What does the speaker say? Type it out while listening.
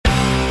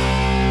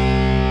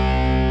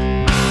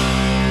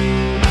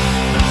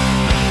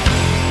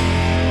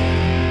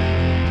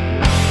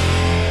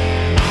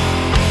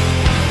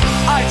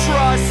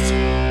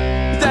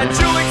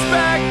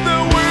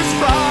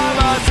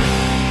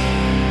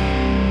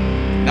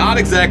Not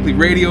Exactly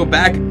Radio,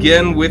 back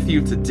again with you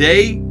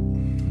today.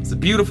 It's a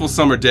beautiful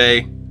summer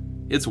day.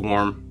 It's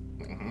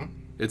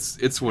warm.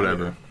 It's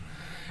whatever.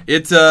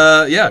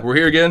 We're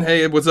here again.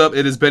 Hey, what's up?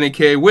 It is Benny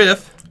K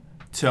with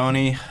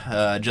Tony,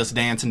 Just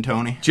Dancing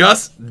Tony.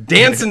 Just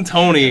Dancing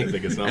Tony.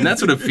 And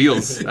that's what it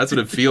feels. That's what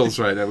it feels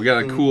right now. We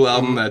got a cool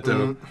album that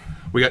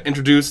we got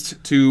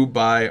introduced to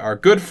by our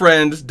good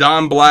friend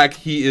Don Black.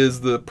 He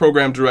is the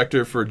program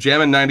director for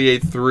Jammin'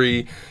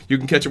 98.3. You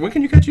can catch it. When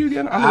can you catch you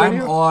again on the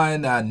radio?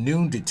 I'm on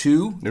noon to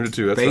 2. Noon to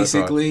 2, that's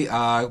basically,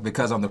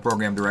 because I'm the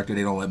program director,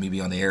 they don't let me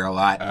be on the air a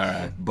lot. All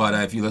right. But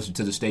if you listen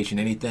to the station,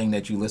 anything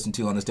that you listen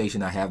to on the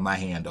station, I have my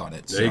hand on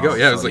it. There you go.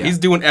 Yeah, he's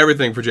doing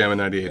everything for Jammin'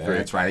 98.3. Yeah,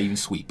 that's right. I even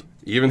sweep.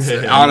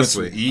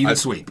 Honestly,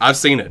 sweep. I've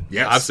seen it.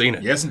 Yes. I've seen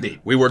it. Yes,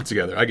 indeed. We work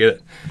together. I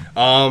get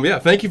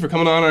it. Thank you for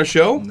coming on our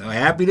show.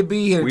 Happy to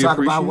be here to talk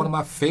about appreciate one of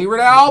my favorite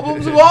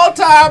albums of all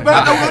time.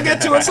 But we'll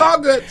get to it. It's all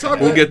good.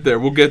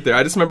 We'll get there.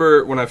 I just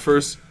remember when I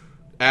first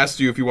asked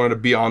you if you wanted to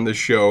be on this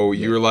show,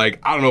 you were like,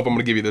 I don't know if I'm going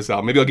to give you this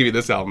album. Maybe I'll give you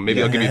this album.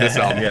 Maybe I'll give you this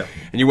album. Yeah.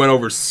 And you went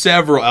over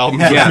several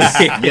albums.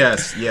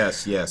 Yes.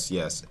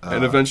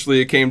 And eventually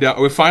it came down.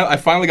 I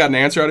finally got an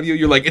answer out of you.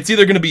 You're like, it's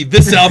either going to be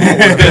this album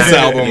or this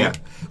album. Yeah.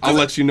 I'll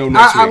let you know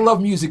next week. I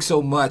love music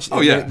so much.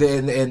 Oh, yeah.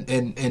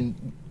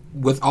 And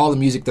with all the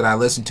music that I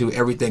listen to,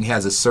 everything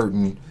has a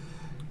certain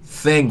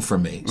thing for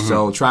me. Mm-hmm.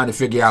 So trying to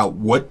figure out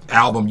what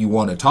album you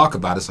want to talk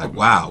about, it's like,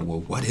 wow,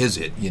 well, what is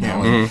it? You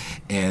know, Mm-hmm.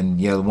 and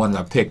the one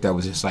I picked, I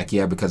was just like,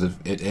 because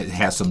it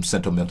has some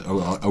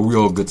sentimental, a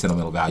real good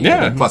sentimental value.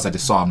 Yeah. And plus, I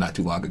just saw them not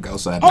too long ago.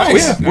 So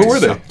where were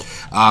they?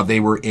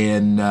 They were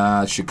in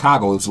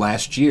Chicago. It was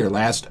last year.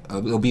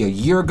 It'll be a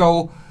year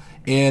ago.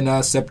 In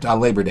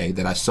Labor Day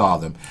that I saw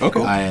them.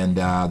 Okay. And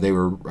they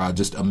were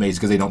just amazing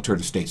because they don't tour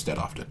the States that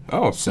often.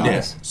 Oh, so,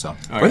 yes. So.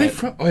 Are they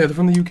from? Oh, yeah, they're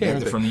from the UK. Yeah,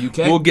 they're from the UK.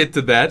 We'll get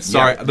to that.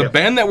 Sorry. Yeah, the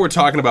band that we're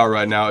talking about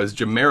right now is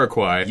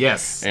Jamiroquai.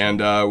 Yes.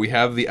 And we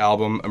have the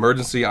album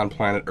Emergency on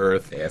Planet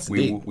Earth. Yes,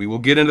 we will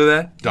get into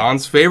that.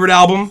 Don's favorite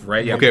album.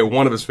 Right, yeah. Okay,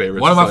 one of his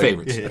favorites. One of my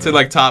favorites. I'd say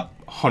like top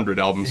 100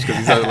 albums because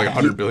he's had like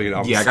 100 billion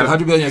albums. Yeah, I got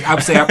 100 billion. I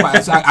would say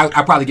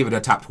I'd probably give it a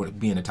top 20,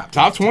 be in the top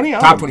 20. Top 20?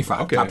 Top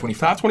 25. Okay. Top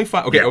 25. Top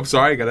 25. Okay, Yeah. I'm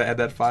sorry. I got to add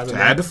that 5 in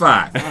there. Add the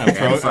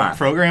 5.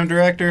 Program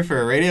director for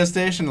a radio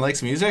station who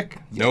likes music?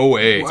 No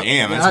way.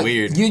 Damn, that's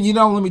weird. You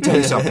know, let me tell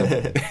you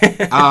something.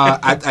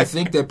 I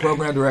think that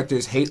program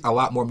directors hate a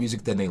lot more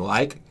music than they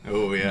like.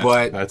 Oh, yeah.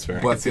 But, That's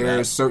fair. But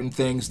there's certain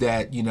things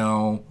that,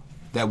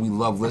 that we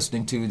love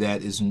listening to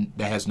that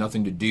has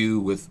nothing to do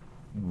with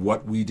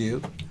what we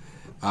do.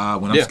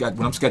 When I'm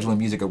scheduling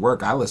music at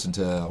work, I listen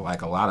to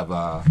like a lot of.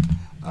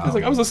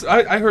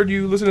 I heard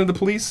you listening to the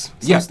Police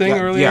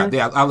earlier.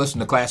 Yeah. I listen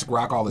to classic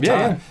rock all the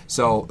time. Yeah.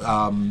 So,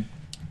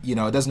 it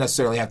doesn't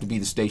necessarily have to be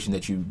the station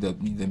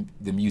that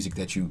the music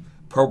that you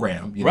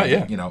program. Right.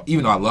 Yeah.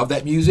 Even though I love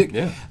that music.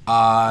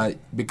 Yeah.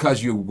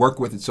 Because you work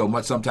with it so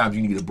much, sometimes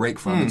you need a break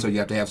from it, so you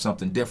have to have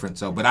something different.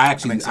 So, but I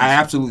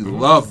absolutely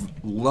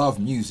love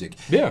music.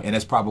 Yeah. And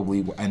that's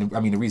probably,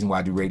 the reason why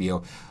I do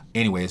radio.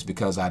 Anyway, it's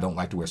because I don't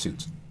like to wear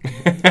suits.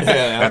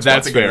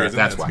 That's fair.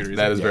 That's why.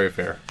 That is very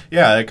fair.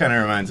 Yeah, it kind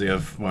of reminds me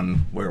of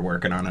when we're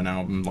working on an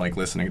album, like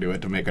listening to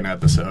it to make an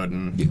episode,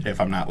 and if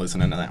I'm not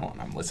listening to that one,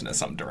 I'm listening to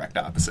some direct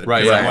opposite.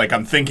 Right. Yeah.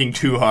 I'm thinking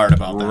too hard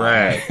about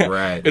that.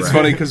 Right. It's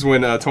funny because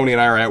when Tony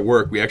and I are at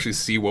work, we actually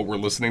see what we're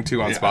listening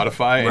to on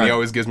Spotify, and he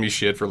always gives me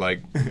shit for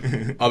like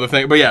other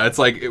things. But yeah, it's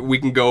like we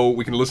can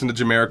listen to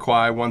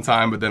Jamiroquai one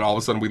time, but then all of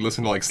a sudden we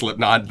listen to like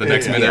Slipknot the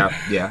next minute.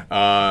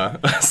 Yeah.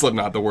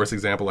 Slipknot, the worst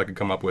example I could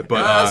come up with,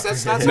 but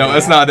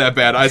it's not that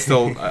bad. I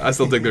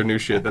still dig their new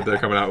shit that they're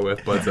coming out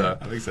with, but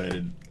I'm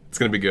excited. It's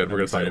gonna be good.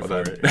 We're gonna talk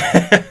about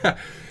that.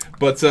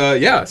 But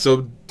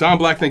so Don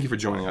Black, thank you for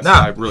joining us.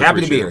 I really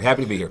happy to be appreciate here.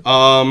 Happy to be here.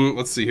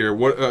 Let's see here.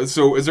 What?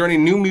 So, is there any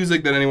new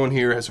music that anyone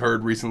here has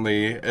heard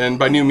recently? And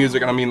by new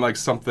music, I mean like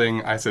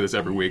something. I say this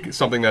every week.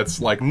 Something that's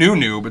like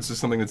new, but it's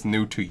just something that's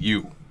new to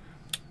you.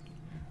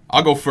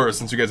 I'll go first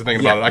since you guys are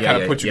thinking about it. I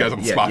kind of put you guys on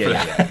the spot for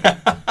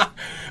that.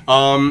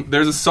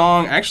 There's a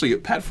song, actually,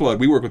 Pat Flood.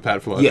 We work with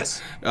Pat Flood.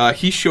 Yes.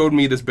 He showed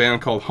me this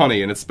band called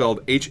Honey, and it's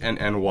spelled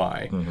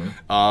HNNY.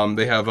 Mm-hmm.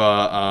 They have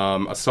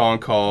a song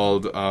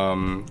called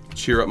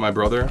Cheer Up My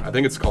Brother. I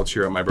think it's called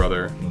Cheer Up My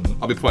Brother.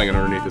 Mm-hmm. I'll be playing it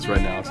underneath this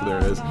right now, so there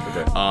it is.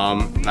 Okay.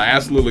 I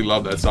absolutely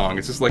love that song.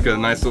 It's just like a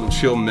nice little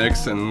chill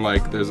mix, and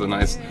like there's a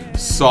nice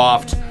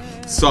soft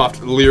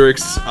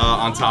lyrics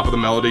on top of the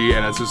melody,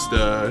 and it's just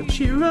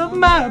cheer up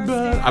my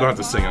brother. I don't have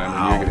to sing it.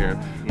 I mean, you can hear it.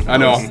 I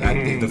know.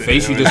 The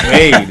face you just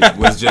made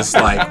was just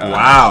like,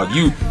 wow,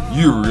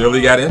 you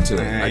really got into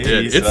it. I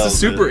did. It's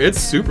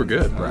super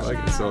good. I like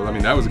it. So I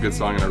mean, that was a good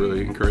song, and I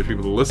really encourage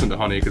people to listen to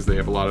Honey because they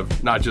have a lot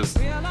of not just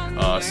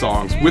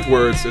songs with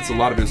words. It's a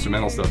lot of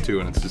instrumental stuff too,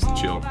 and it's just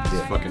chill.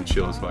 It's fucking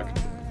chill as fuck.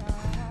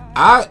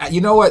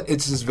 You know what?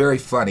 It's just very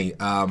funny.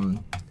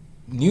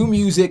 New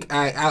music,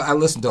 I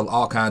listen to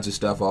all kinds of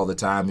stuff all the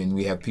time, and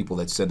we have people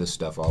that send us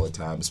stuff all the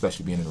time,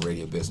 especially being in the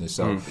radio business.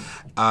 So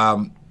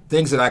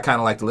things that I kind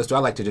of like to listen to. I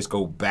like to just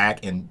go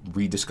back and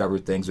rediscover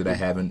things that I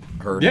haven't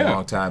heard in a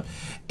long time.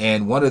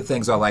 And one of the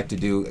things I like to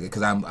do,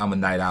 because I'm a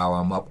night owl,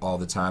 I'm up all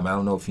the time. I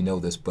don't know if you know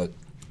this, but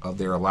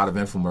there are a lot of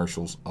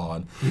infomercials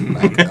on,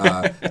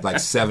 like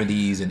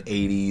 70s and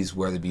 80s,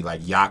 whether it be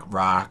like yacht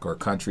rock or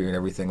country and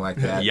everything like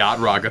that. Yacht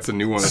rock, that's a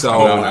new one that's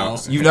coming out now.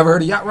 You've never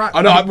heard of yacht rock?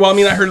 Oh, no, well, I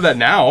mean, I heard of that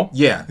now.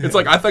 Yeah. It's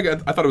like, I thought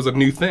it was a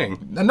new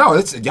thing. No,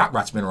 yacht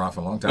rock's been around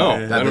for a long time.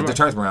 Oh, the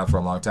term's been around for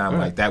a long time.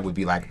 Like, that would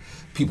be like,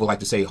 people like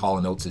to say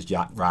Hall & Oates is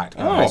yacht rock.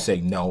 And I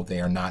say, no,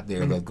 they are not.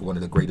 They're one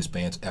of the greatest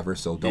bands ever,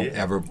 so don't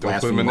ever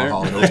blaspheme on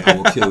Hall & Oates. I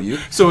will kill you.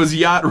 So is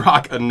yacht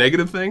rock a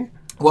negative thing?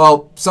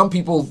 Well, some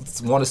people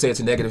want to say it's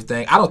a negative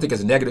thing. I don't think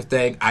it's a negative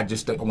thing. I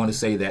just want to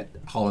say that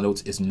Hall &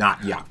 Oates is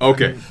not yacht rock.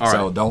 Okay, all right.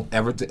 So don't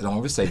ever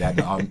say that.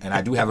 And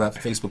I do have a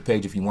Facebook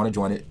page if you want to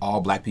join it.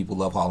 All black people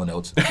love Hall &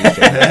 Oates.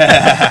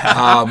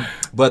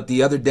 But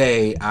the other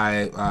day,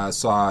 I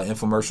saw an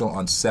infomercial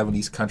on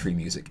 70s country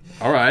music.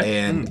 All right.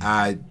 And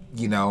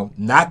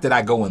not that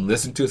I go and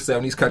listen to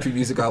 70s country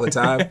music all the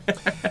time,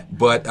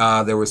 but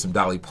there was some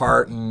Dolly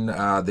Parton,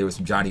 there was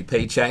some Johnny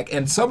Paycheck,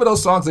 and some of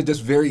those songs are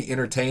just very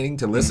entertaining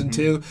to listen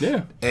to.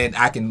 Yeah. And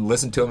I can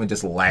listen to them and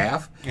just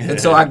laugh. And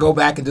so I go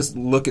back and just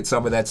look at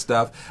some of that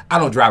stuff. I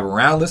don't drive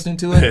around listening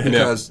to it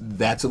because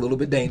that's a little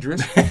bit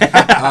dangerous.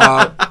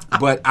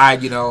 But I,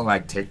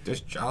 like, take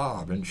this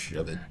job and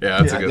shove it.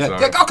 Yeah, that's a good song.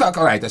 Okay,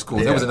 all right, that's cool.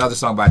 Yeah. There was another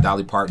song by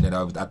Dolly Parton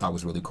that I thought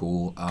was really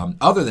cool.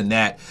 Other than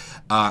that,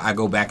 I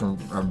go back and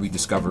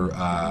rediscover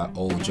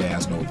old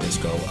jazz and old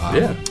disco.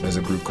 There's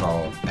a group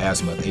called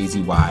Azimuth,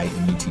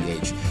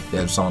 AZYMUTH. They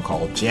have a song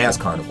called Jazz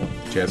Carnival.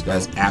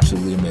 That's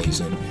absolutely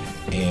amazing.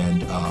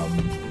 And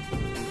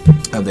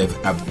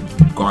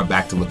I've gone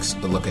back to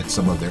look at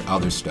some of their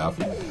other stuff.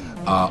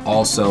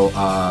 Also,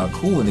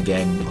 Kool and the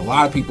Gang. A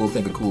lot of people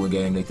think of Kool and the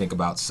Gang. They think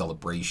about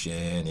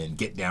Celebration and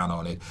Get Down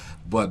on It.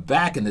 But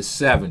back in the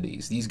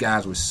 70s, these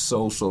guys were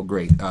so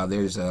great.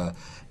 There's a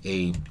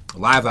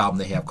live album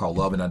they have called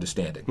Love and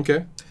Understanding.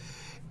 Okay.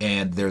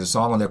 And there's a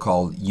song on there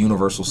called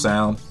Universal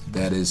Sound.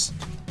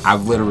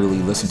 I've literally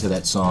listened to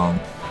that song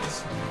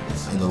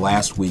in the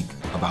last week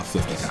about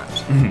 50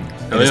 times.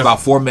 And it's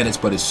about 4 minutes,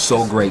 but it's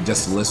so great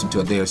just to listen to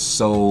it. They are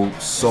so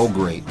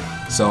great.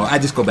 So I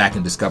just go back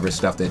and discover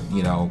stuff that,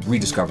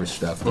 rediscover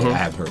stuff that I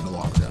haven't heard in a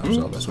long time.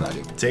 So that's what I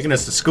do. Taking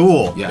us to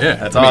school. Yeah.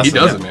 That's awesome. He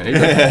does it, man. He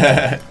does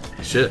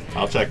it. Shit.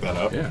 I'll check that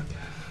out. Yeah.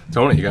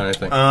 Tony, you got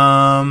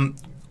anything?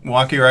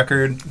 Milwaukee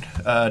Record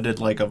did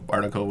like an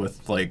article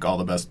with like all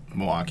the best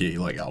Milwaukee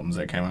like albums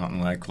that came out in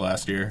like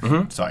last year.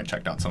 So I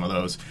checked out some of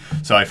those.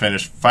 So I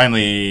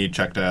finally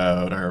checked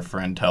out our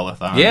friend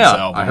Telethon's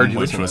album, I heard you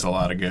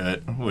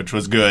which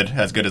was good,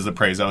 as good as the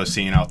praise I was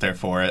seeing out there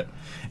for it.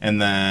 And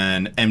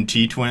then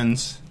MT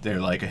Twins, they're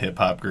like a hip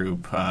hop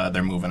group.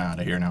 They're moving out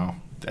of here now.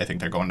 I think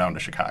they're going down to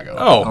Chicago.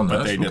 Oh, but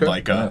nice. they did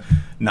like a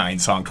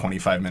 9-song,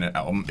 25-minute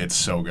album. It's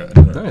so good.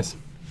 Nice.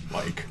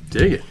 Like,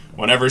 dig it.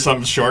 Whenever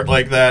something's short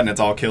like that and it's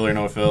all killer,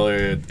 no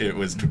filler, it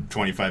was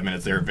 25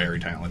 minutes. They're very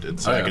talented,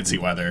 so I could see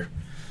why they're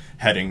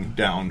heading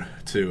down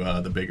to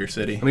the bigger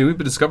city. I mean, we've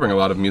been discovering a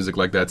lot of music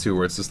like that, too,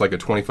 where it's just like a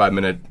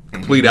 25-minute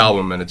complete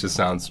album, and it just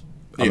sounds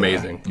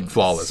amazing,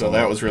 flawless. So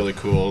that was really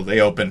cool. They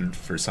opened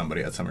for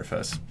somebody at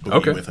Summerfest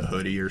with a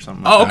hoodie or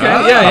something. Oh,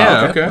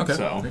 okay. Okay.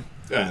 So,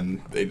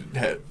 and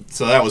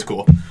so that was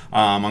cool.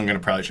 I'm going to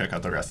probably check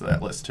out the rest of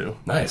that list, too.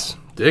 Nice.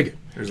 Dig it.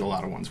 There's a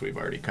lot of ones we've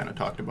already kind of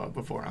talked about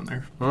before on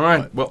there. All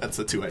right. Well, that's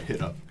the two I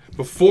hit up.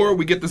 Before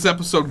we get this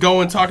episode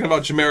going, talking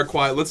about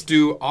Jamiroquai, let's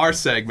do our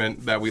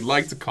segment that we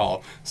like to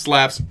call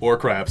Slaps or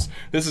Craps.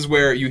 This is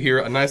where you hear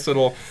a nice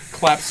little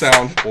clap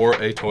sound or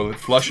a toilet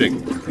flushing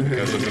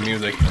because of the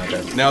music.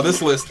 Now,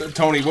 this list,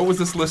 Tony, what was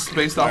this list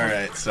based off of? All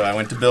right, so I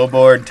went to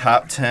Billboard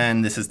Top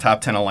 10. This is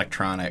Top 10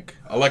 Electronic.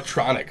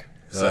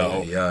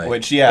 So,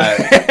 which,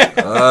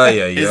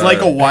 is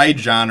like a wide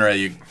genre.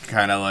 You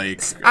kind of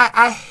like.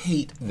 I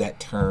hate that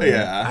term.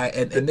 Yeah.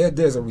 And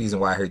there's a reason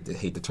why I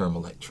hate the term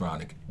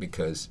electronic,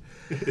 because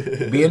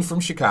being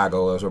from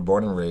Chicago, as we're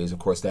born and raised, of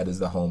course, that is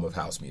the home of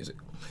house music,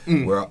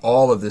 where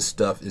all of this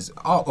stuff is.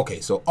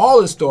 So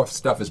all this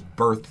stuff is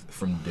birthed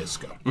from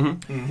disco,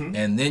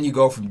 and then you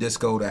go from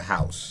disco to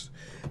house.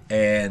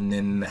 And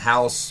then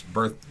house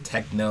birthed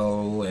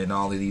techno and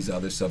all of these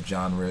other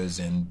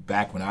subgenres. And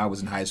back when I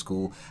was in high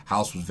school,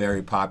 house was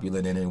very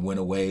popular. Then it went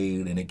away,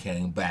 and then it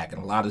came back.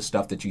 And a lot of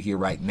stuff that you hear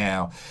right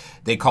now,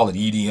 they call it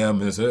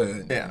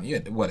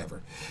EDM.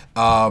 Whatever.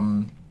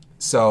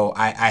 So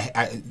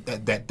I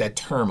that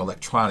term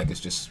electronic is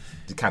just,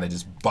 it kind of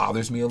just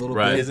bothers me a little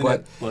bit. Isn't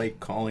it like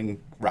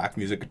calling rock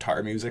music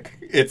guitar music?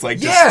 It's like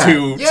just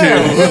too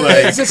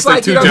it's just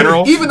like, too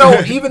general. Even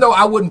though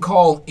I wouldn't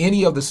call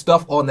any of the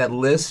stuff on that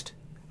list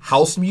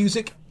house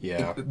music.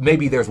 Yeah.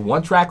 Maybe there's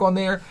one track on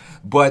there,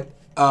 but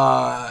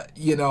I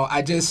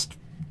just.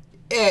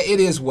 It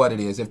is what it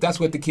is. If that's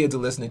what the kids are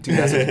listening to,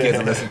 that's what the kids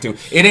are listening to.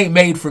 It ain't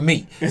made for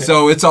me,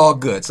 so it's all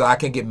good. So I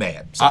can get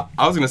mad. So.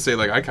 I was gonna say,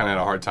 like, I kind of had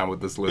a hard time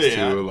with this list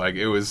too. Like,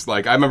 it was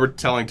like, I remember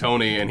telling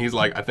Tony, and he's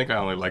like, I think I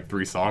only like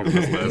 3 songs on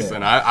this list,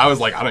 and I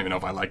was like, I don't even know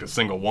if I liked a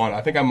single one.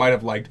 I think I might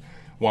have liked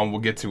one.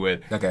 We'll get to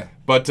it. Okay.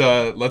 But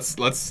let's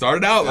start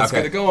it out. Let's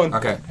Okay. get it going.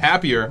 Okay.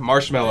 Happier,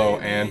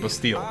 Marshmello, and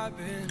Bastille.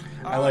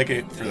 I like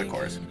it for the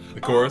chorus. The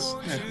chorus,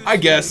 I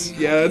guess.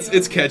 Yeah,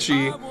 it's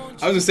catchy.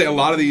 I was gonna say a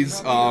lot of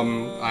these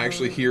I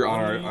actually hear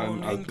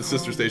on our the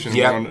sister station,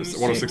 Yeah.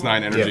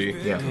 106.9 Energy.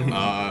 Yeah.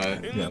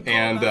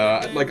 And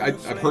like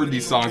I've heard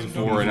these songs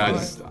before, and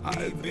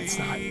it's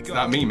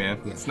not me, man.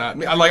 It's not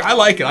me. I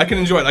like it. I can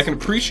enjoy it. I can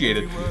appreciate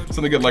it.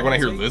 Something good. Like when I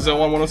hear Lizzo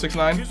on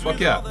 106.9, fuck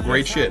yeah,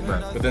 great shit.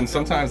 But then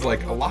sometimes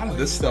like a lot of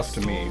this stuff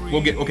to me,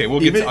 we'll get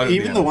to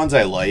Even the ones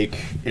I like,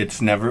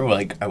 it's never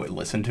like I would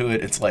listen to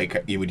it. It's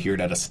like you would hear it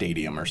at a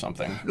stadium or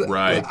something.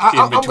 right.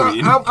 I'm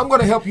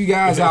going to help you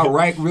guys out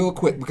right real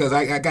quick because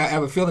I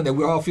have a feeling that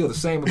we all feel the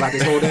same about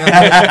this whole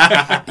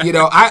damn thing. You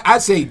know,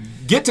 I'd say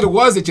get to the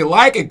ones that you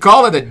like and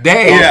call it a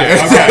day.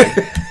 Yeah.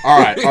 Okay. All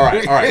right.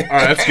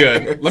 That's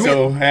good.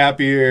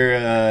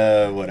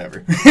 Happier,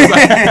 whatever. All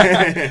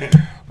right.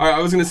 I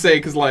was gonna say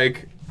because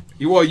like.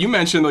 You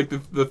mentioned like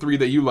the three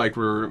that you like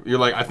were you're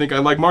like I think I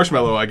like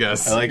Marshmello, I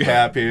guess. I like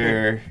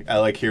Happier. I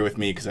like Here With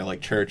Me because I like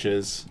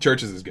Churches.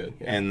 Churches is good.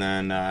 Yeah. And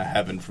then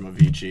Heaven from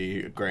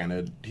Avicii.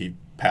 Granted, he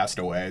passed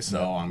away,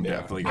 so I'm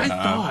definitely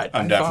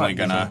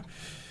gonna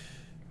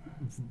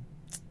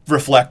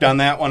reflect on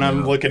that when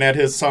I'm looking at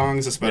his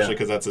songs, especially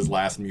because that's his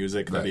last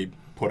music that he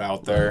put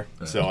out there.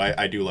 So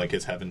I do like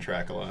his Heaven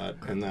track a lot.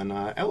 And then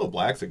Aloe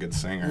Black's a good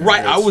singer.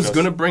 Right, I was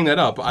gonna bring that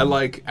up. I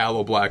like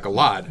Aloe Black a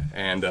lot,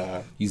 and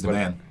he's the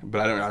man.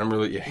 But I don't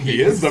really. Yeah,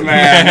 he is the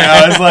man.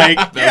 I was like,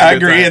 yeah, I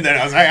agree. And then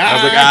I was like,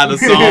 the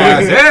song.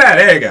 Yeah,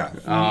 there you go.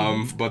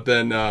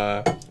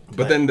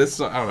 But then this,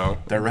 I don't know.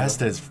 The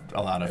rest is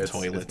a lot of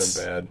toilets. It's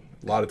been bad.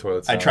 A lot of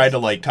toilets. I tried to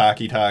like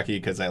Taki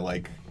because I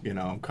like,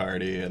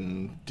 Cardi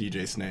and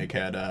DJ Snake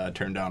had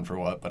Turned Down for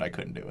What, but I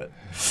couldn't do it.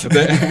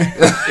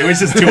 It was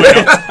just too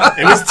annoying.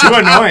 It was too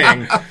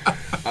annoying.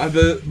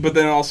 But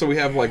then also we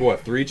have like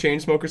 3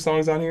 Chainsmokers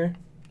songs on here.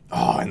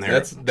 Oh, and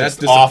that's just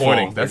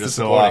disappointing. Awful. That's just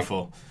disappointing.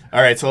 so awful.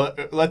 All right, so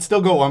let's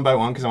still go one by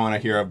one because I want to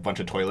hear a bunch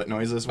of toilet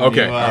noises when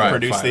you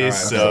produce fine, these.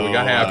 Right. So we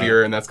got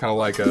Happier, and that's kind of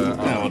like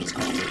we'll just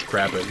call it.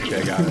 Crap it.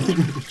 Okay, got it.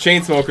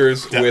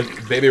 Chainsmokers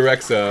with Baby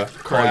Rexha.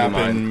 Crap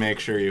and make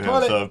sure you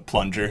have the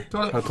plunger.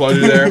 A plunger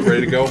there,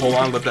 ready to go. Hold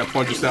on, let that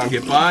plunger sound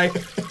get by.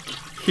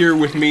 Here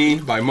With Me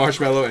by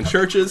Marshmello and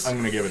Churches. I'm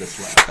gonna give it a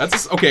slap.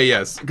 That's okay,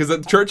 yes,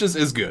 because Churches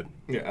is good.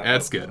 Yeah,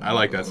 that's good. I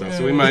like that song.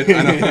 So we might.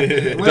 I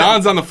know.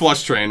 Don's on the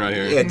flush train right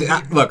here.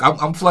 Yeah, look,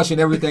 I'm flushing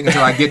everything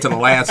until I get to the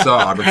last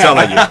song. I'm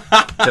telling you.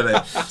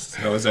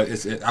 So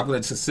I'm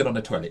going to sit on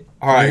the toilet.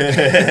 All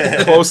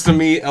right. Close to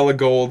Me, Ella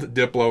Gold,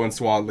 Diplo, and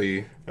Swan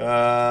Lee.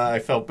 I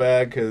felt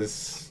bad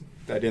because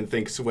I didn't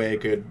think Sway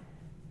could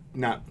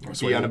not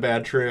be on a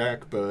bad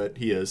track, but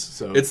he is.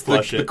 So it's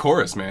flush the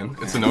chorus, man.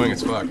 It's annoying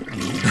as fuck.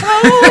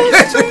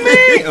 Close to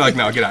me. Like,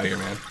 no, get out of here,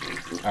 man.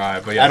 All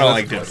right, but yeah, I don't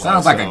like Diplo.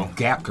 Sounds like a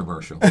Gap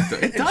commercial.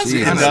 It does.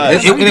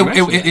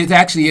 It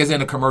actually is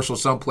in a commercial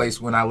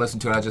someplace. When I listen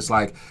to it, I just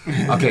like,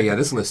 okay, yeah,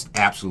 this list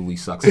absolutely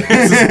sucks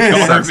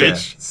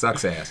ass.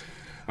 Sucks ass.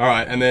 All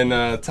right, and then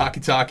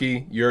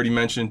Taki, you already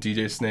mentioned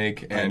DJ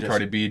Snake and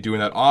Cardi B doing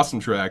that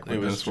awesome track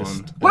with this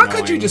one. Why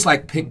couldn't you just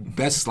like pick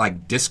best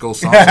like disco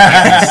songs of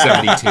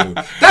 1972?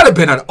 That'd have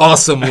been an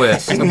awesome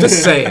list. I'm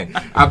just saying.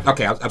 I'll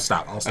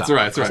stop. That's all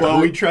right.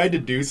 Well, we tried to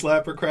do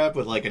Slapper Crap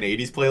with like an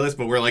 80s playlist,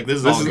 but we're like, this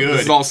is all good.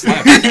 This is all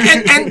slap.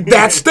 and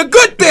that's the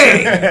good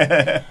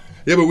thing.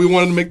 Yeah, but we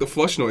wanted to make the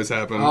flush noise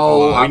happen.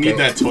 Oh, we need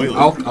that toilet.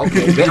 Oh,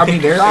 okay.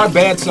 There are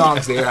bad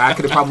songs there. I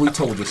could have probably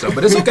told you so,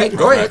 but it's okay.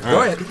 Go ahead.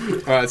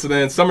 All right, so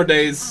then Summer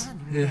Days.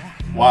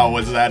 Wow,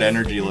 was that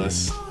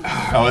energy-less?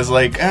 I was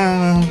like,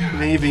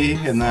 maybe,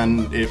 and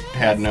then it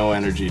had no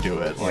energy to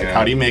it. Like,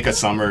 how do you make what's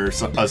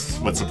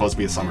supposed to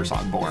be a summer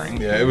song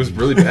boring? Yeah, it was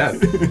really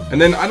bad. And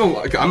then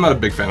I'm not a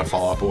big fan of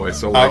Fall Out Boy,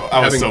 so like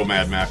I was so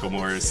mad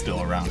Macklemore is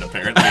still around.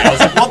 Apparently, I was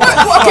like, what the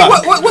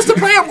fuck? What's the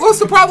plan? What's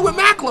the problem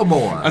with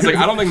Macklemore? I was like,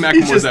 I don't think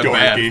Macklemore's that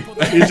dorky.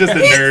 bad. He's just a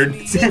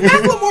nerd. See,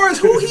 Macklemore is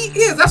who he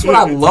is. That's what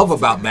I love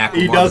about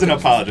Macklemore. He doesn't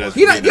apologize.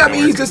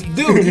 He's just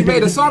dude. He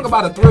made a song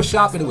about a thrift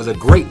shop and it was a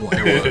great one.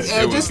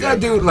 It was that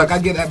dude. Look, I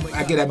get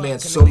that man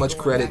so much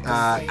credit.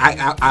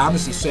 I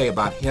honestly say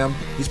about him,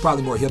 he's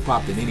probably more hip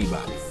hop than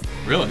anybody.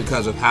 Really?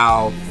 Because of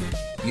how,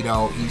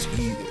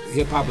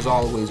 hip hop has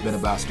always been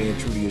about staying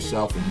true to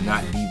yourself and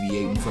not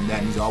deviating from that.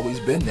 And he's always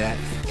been that,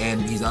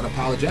 and he's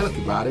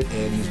unapologetic about it,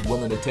 and he's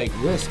willing to take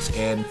risks.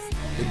 And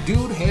the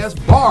dude has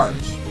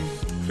bars.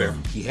 Fair.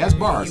 He has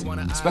bars,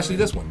 especially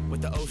this one.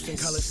 One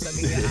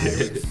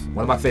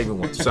of my favorite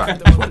ones. Sorry,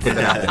 just want to put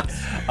that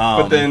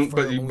out there.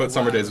 But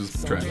Summer Days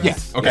was trash.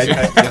 Yes. Okay.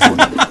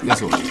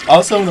 Yes, what?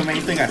 Also, the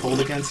main thing I hold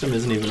against him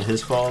isn't even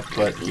his fault,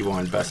 but he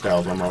won Best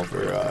Album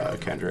over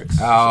Kendrick's.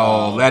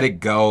 Oh, let it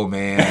go,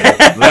 man.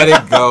 Let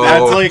it go.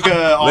 That's like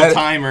an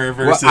all-timer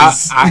versus... Well,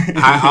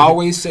 I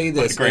always say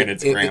this.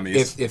 Granted, it's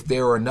Grammys. If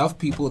there were enough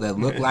people that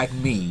look like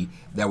me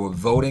that were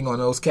voting on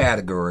those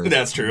categories,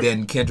 that's true,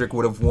 then Kendrick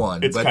would have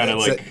won. It's kind of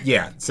like...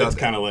 So it's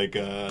kind of like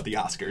the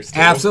Oscars, too.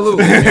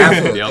 Absolutely.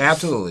 Yep.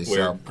 Absolutely.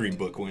 Where Green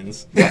Book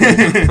wins.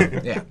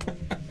 Yeah.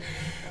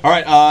 All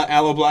right,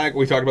 Aloe Black.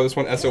 We talked about this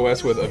one.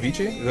 SOS with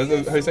Avicii. Is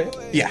that how you say it?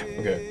 Yeah.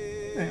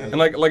 Okay. And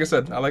like I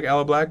said, I like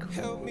Aloe Black.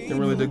 Didn't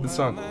really dig the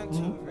song.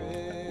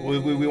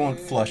 We won't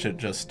flush it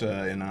just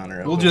in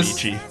honor of We'll just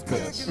Avicii.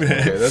 yes.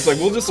 Okay, that's like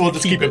we'll just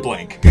keep it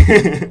blank.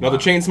 Another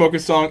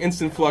Chainsmokers song,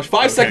 Instant Flush.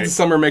 5 Seconds of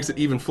Summer makes it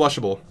even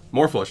flushable,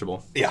 more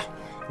flushable. Yeah.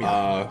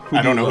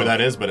 I don't know who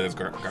that is, but it's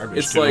garbage.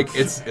 It's too. like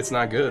it's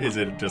not good. Is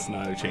it just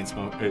not a chain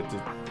smoke?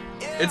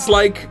 It's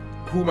like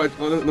who am I?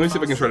 Let me see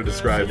if I can try to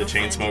describe. The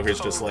chain smokers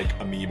just like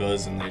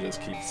amoebas and they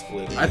just keep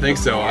splitting. I think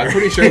so. I'm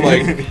pretty sure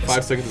like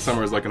 5 Seconds of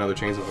Summer is like another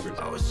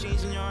Chainsmokers.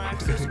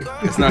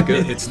 It's not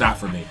good. It's not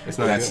for me. It's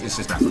not good. It's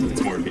just not for me.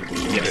 It's more people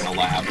in a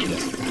lab.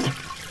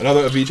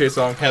 Another Avicii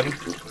song, Heaven.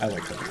 I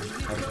like that.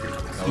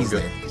 He's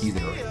good. there. He's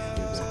there.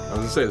 I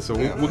was gonna say so.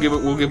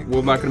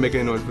 We're not gonna make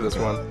any noise for this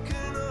one.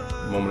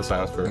 Moment of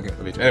silence for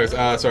Avicii. Anyways,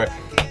 sorry.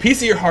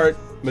 Piece of Your Heart,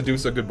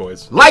 Medusa, Good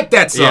Boys. Like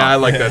that song. Yeah, I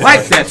like that.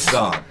 Like song. that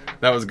song.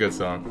 That was a good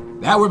song.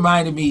 That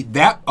reminded me.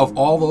 That of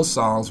all those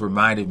songs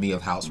reminded me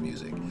of house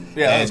music.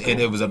 Yeah, and,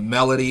 and it was a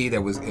melody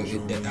that was.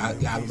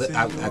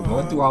 I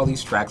went through all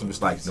these tracks and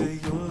was like,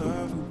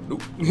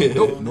 nope.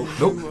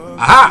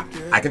 Aha!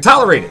 I can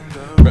tolerate it.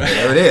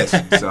 There it is.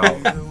 So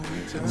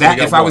that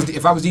if I was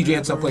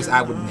DJing someplace,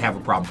 I wouldn't have a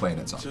problem playing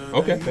that song.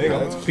 Okay, there you go.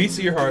 That's Piece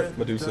of Your Heart,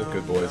 Medusa,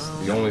 Good Boys.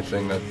 The only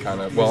thing that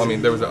kind of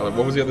there was what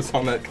was the other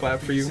song that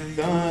clapped for you?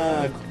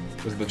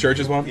 Was it the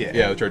Churches one?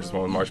 Yeah, the Churches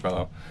one with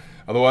Marshmello.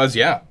 Otherwise,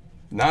 yeah.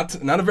 Not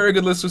a very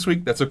good list this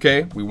week. That's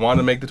okay. We want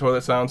to make the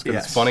toilet sounds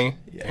because it's funny,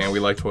 and we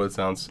like toilet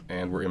sounds,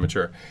 and we're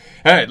immature.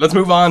 All right, let's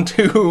move on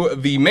to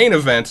the main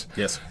event.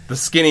 Yes. The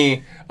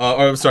Skinny,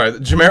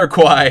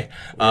 Jamiroquai.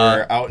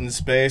 We're out in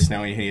space.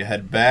 Now we need to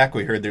head back.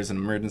 We heard there's an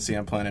emergency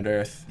on planet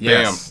Earth.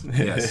 Yes.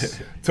 Bam. Yes.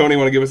 Tony,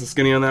 want to give us a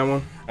Skinny on that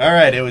one? All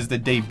right, it was the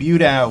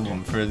debut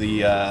album for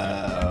the,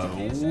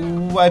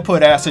 I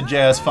put acid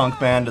jazz funk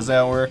band. Does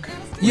that work?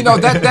 You know,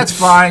 that's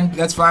fine.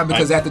 That's fine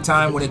because at the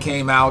time when it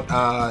came out,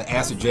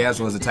 acid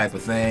jazz was the type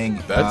of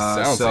thing.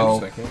 That sounds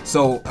interesting.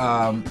 So,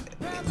 I'll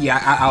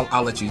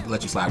let you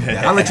slide with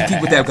that. I'll let you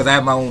keep with that because I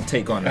have my own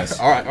take on this.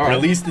 All right.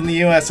 Released in the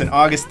U.S. in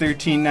August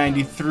 13,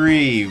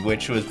 1993,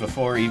 which was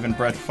before even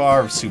Brett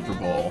Favre's Super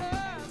Bowl.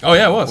 Oh,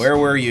 yeah, it was. Where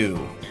were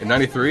you? In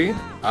 93,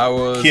 I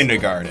was...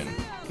 Kindergarten.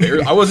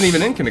 I wasn't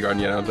even in kindergarten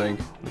yet, I don't think.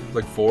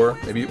 Like 4,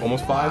 maybe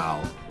almost 5.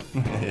 Wow.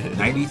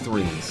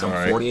 93, so I'm All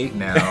right. 48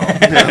 now.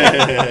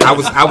 I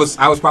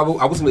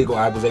was legal.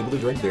 I was able to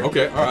drink beer.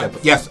 Okay, all right.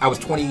 Yes, I was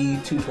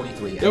 22,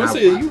 23. Yeah, let's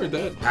say you were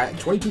that.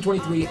 22,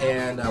 23,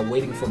 and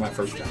waiting for my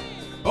first job.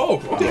 Oh,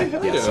 okay.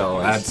 Yeah, so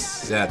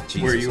that's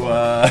Jesus. Were you,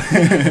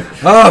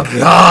 Oh,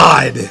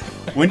 God.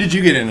 When did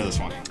you get into this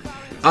one?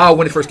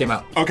 When it first came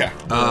out. Okay.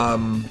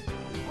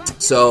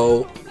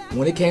 So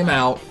when it came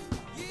out,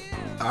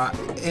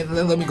 and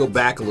let me go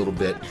back a little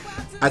bit.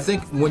 I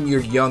think when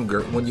you're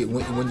younger, when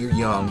you're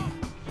young,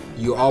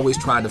 you're always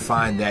trying to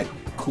find that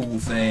cool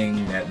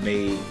thing that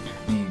may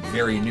be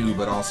very new,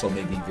 but also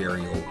may be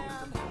very old.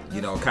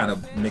 You know, kind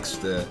of mix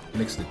the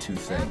two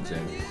things.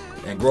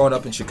 And growing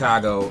up in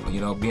Chicago,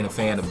 you know, being a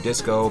fan of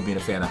disco, being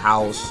a fan of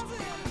house,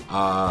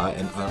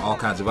 and all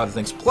kinds of other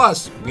things.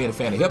 Plus, being a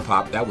fan of hip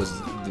hop, that was,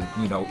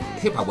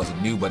 hip hop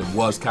wasn't new, but it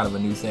was kind of a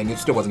new thing. It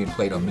still wasn't getting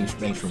played on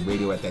mainstream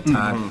radio at that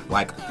time,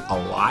 like a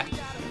lot.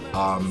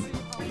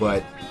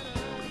 But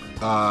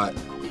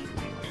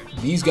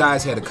these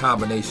guys had a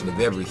combination of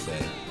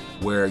everything,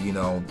 where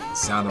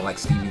sounded like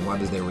Stevie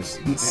Wonder. There was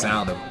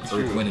sound of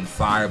Earth, Wind and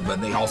Fire, but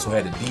they also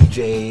had a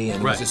DJ, and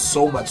there was just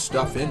so much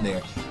stuff in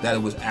there that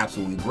it was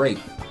absolutely great.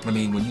 I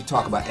mean, when you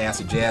talk about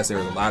acid jazz, there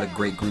were a lot of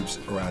great groups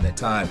around that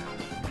time.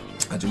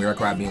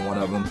 Jamiroquai being one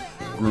of them,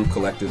 Groove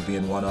Collective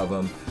being one of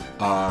them,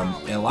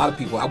 and a lot of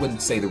people. I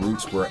wouldn't say the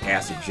roots were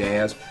acid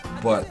jazz,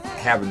 but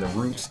having the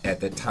roots at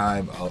that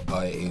time of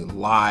a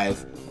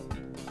live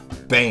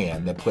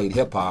band that played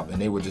hip hop,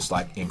 and they were just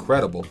like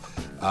incredible.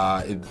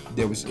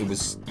 It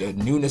was a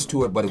newness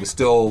to it, but it was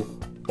still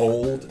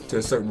old to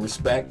a certain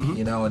respect,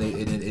 and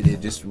it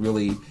just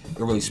really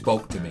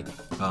spoke to me.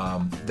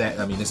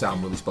 This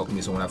album really spoke to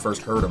me. So when I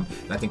first heard them,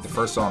 and I think the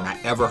first song I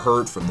ever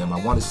heard from them,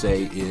 I want to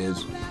say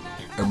is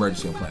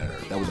Emergency on Planet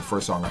Earth. That was the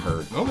first song I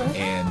heard. Okay.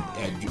 And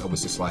I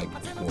was just like,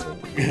 whoa,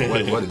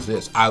 what is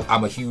this?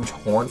 I'm a huge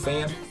horn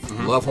fan,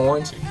 love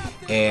horns.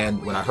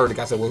 And when I heard it,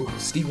 I said, well,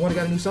 Steve Wonder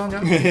got a new song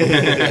out?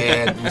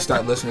 And we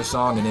started listening to the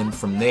song, and then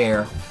from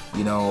there,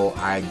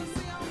 I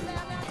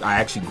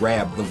actually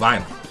grabbed the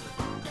vinyl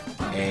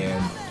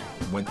and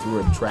went through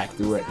it and tracked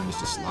through it, and was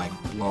just like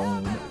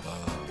blown away.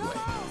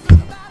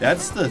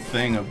 That's the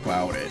thing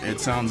about it. It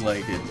sounds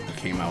like it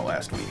came out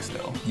last week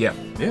still. Yeah.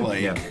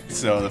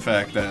 So the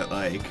fact that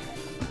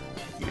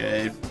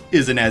it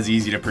isn't as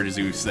easy to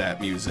produce that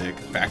music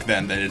back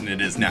then than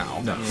it is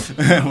now. No.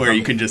 Where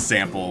you can just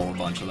sample a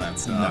bunch of that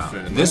stuff. No.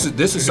 And this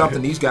is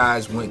something these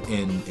guys went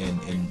in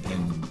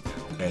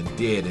and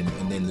did,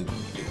 and then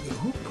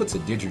who puts a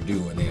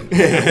didgeridoo in there?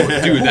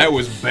 Dude, that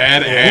was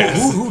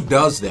badass. Who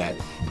does that?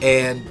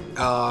 And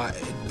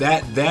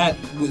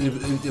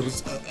it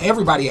was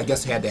everybody, I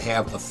guess, had to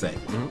have a thing,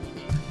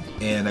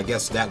 and I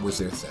guess that was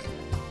their thing.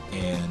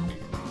 And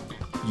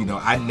you know,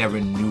 I never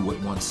knew what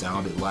one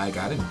sounded like.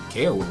 I didn't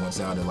care what one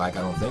sounded like,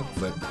 I don't think,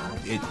 but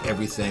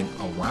everything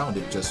around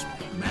it just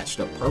matched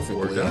up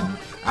perfectly. And,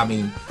 I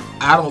mean,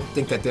 I don't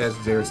think that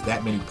there's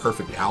that many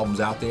perfect albums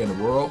out there in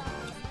the world,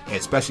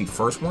 especially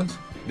first ones.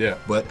 Yeah.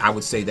 But I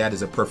would say that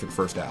is a perfect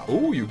first album.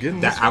 Oh, you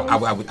getting that? This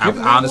I would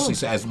honestly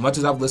say, as much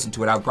as I've listened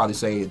to it, I would probably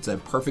say it's a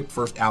perfect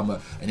first album,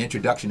 an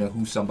introduction to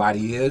who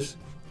somebody is.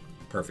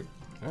 Perfect.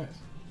 Nice.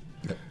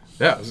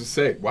 Yeah, I was just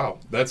saying, wow,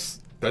 that's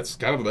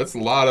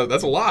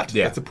a lot.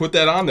 Yeah. To put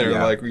that on there,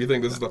 Yeah. like you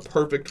think this is the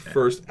perfect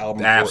first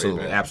album.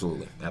 Absolutely, for a band.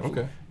 absolutely.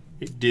 Okay.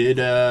 It did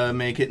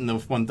make it in the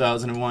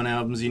 1001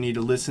 albums you need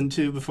to listen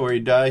to before you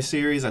die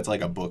series. That's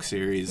like a book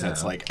series. Yeah.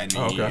 That's like any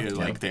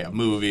Okay. they have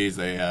movies,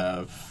 they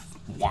have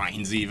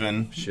wines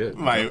even. Shit.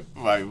 My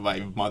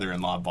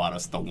mother-in-law bought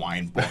us the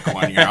wine book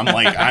one year. I'm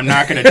like, I'm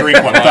not going to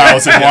drink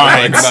 1,000 Like,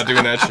 wines. I'm not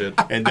doing that shit.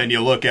 And then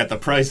you look at the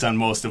price on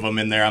most of them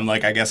in there. I'm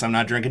like, I guess I'm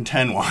not drinking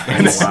 10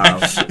 wines. Wow.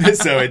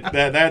 So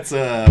that's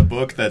a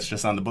book that's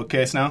just on the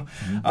bookcase now.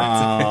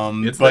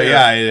 It's But there.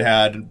 yeah, it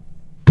had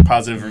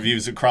positive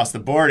reviews across the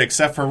board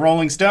except for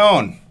Rolling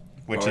Stone,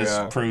 which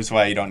proves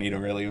why you don't need to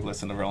really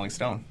listen to Rolling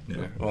Stone.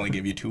 Yeah. We'll only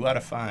give you 2 out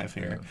of 5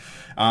 here.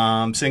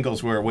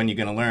 Singles were When You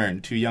Gonna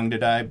Learn, Too Young to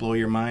Die, Blow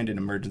Your Mind, and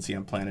Emergency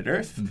on Planet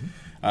Earth.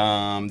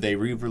 Mm-hmm. They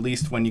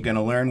re-released When You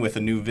Gonna Learn with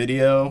a new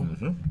video.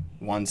 Mm-hmm.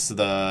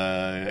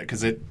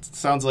 Because it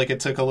sounds like it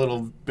took a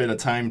little bit of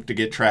time to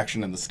get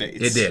traction in the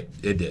States.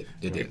 It did.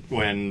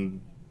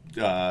 When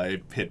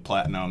it hit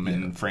platinum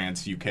in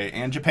France, UK,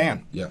 and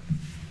Japan. Yeah.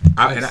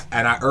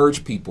 I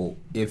urge people,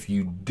 if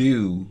you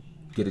do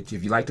get it,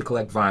 if you like to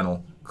collect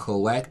vinyl,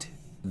 collect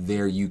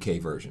their UK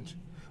versions,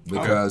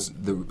 because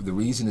the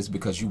reason is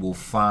because you will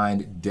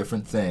find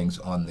different things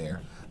on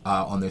there.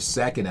 On their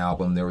second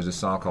album, there was a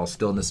song called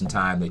 "Stillness in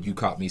Time" that you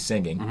caught me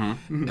singing,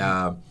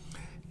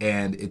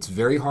 and it's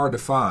very hard to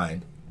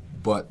find.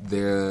 But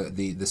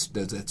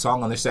the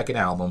song on their second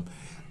album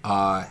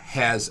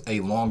has a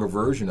longer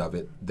version of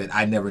it that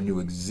I never knew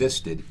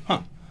existed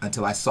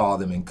until I saw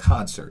them in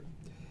concert.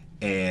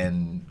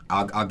 And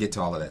I'll get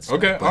to all of that stuff.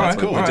 Okay, all right,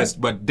 cool.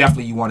 But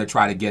definitely you want to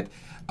try to get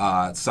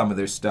some of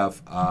their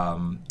stuff.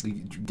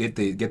 Get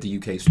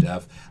the UK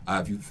stuff.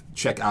 If you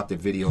check out their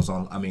videos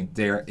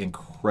they're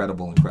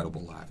incredible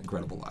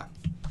live.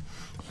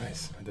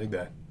 Nice, I dig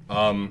that.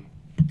 And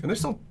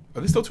are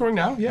they still touring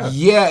now? Yeah.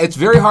 Yeah, it's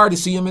very hard to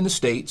see them in the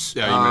States.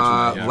 Yeah, you mentioned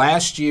that, yeah.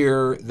 Last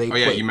year they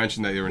played, you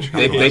mentioned that they were in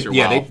Chicago last year.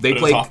 Wow. they But it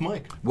played was off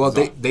mic. Well,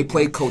 they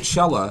played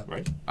Coachella.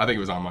 Right? I think it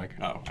was on mic.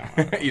 Oh.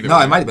 Either No,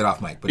 way. it might have been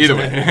off mic. But Either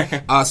it's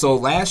way. okay. So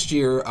last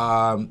year,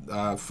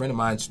 a friend of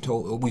mine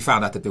we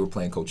found out that they were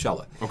playing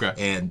Coachella. Okay.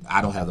 And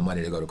I don't have the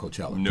money to go to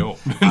Coachella. No.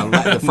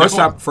 The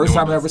first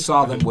time I ever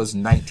saw them was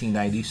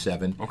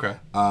 1997. Okay.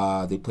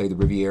 They played the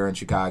Riviera in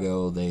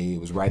Chicago. It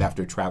was right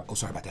after travel. Oh,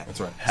 sorry about that. That's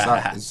right.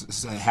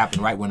 Sorry, it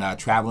happened right when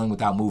Traveling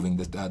Without Moving,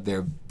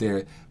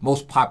 their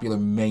most popular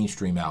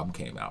mainstream album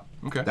came out.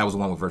 Okay. That was the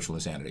one with Virtual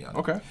Insanity on it.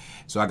 Okay.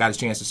 So I got a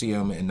chance to see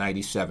them in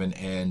 '97,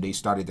 and they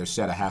started their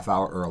set a half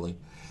hour early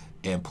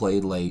and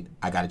played late.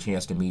 I got a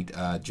chance to meet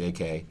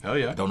J.K. Hell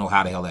yeah. I don't know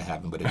how the hell that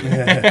happened, but it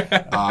did.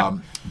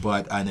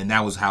 And then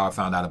that was how I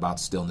found out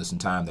about Stillness in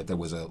Time, that there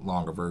was a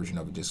longer version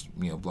of it, just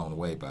blown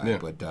away by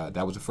it. But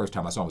that was the first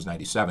time I saw them was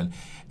 '97,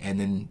 and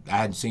then I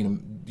hadn't seen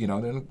them, they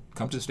didn't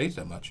come to the States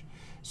that much.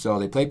 So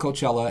they played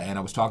Coachella, and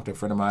I was talking to a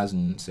friend of mine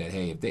and said,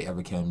 hey, if they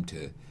ever came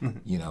to,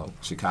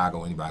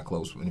 Chicago, any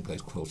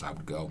place close, I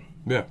would go.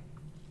 Yeah.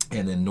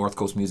 And then North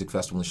Coast Music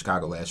Festival in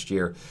Chicago last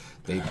year,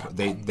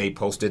 they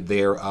posted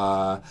their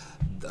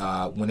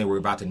when they were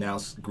about to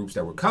announce groups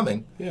that were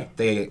coming. Yeah.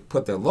 They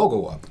put their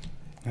logo up,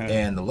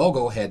 and the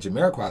logo had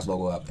Jamiroquai's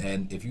logo up.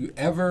 And if you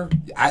ever,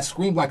 I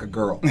screamed like a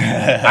girl.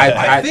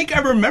 I think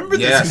I think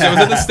this because I was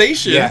at the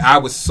station. Yeah, I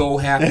was so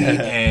happy,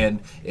 and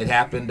it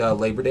happened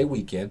Labor Day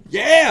weekend.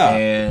 Yeah.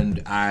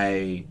 And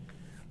I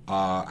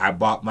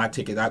bought my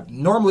ticket.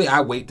 Normally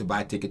I wait to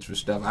buy tickets for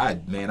stuff. I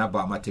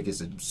bought my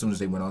tickets as soon as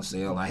they went on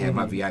sale. I had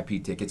my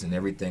VIP tickets and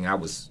everything. I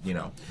was,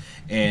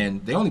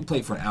 and they only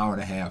played for an hour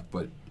and a half,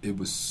 but it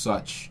was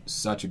such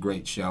a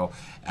great show.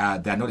 I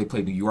know they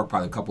played New York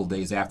probably a couple of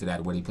days after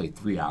that, where they played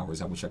 3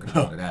 hours. I wish I could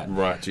have gone to that.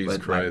 Right, Jesus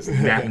Christ.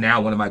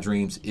 Now one of my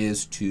dreams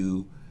is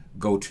to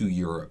go to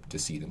Europe to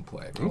see them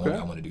play. Okay.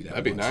 I want to do that.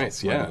 That'd be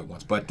nice, yeah.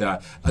 Once. But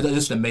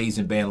just an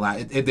amazing band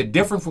live. They're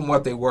different from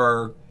what they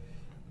were.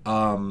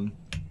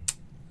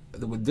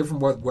 They were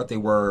different what they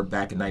were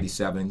back in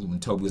 '97 when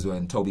Toby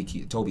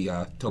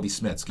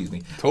Smith, excuse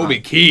me.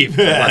 Toby Keith.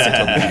 I said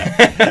Toby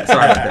Keith.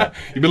 Sorry about that.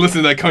 You've been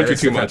listening to that country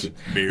That's too the much.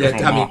 country. Beer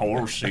from my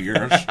horse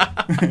ears.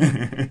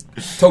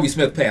 Toby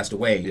Smith passed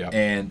away, Yeah.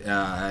 and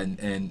I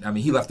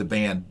mean he left the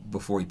band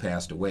before he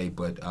passed away,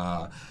 but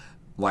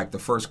like the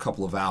first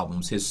couple of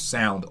albums, his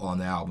sound on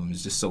the album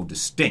is just so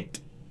distinct.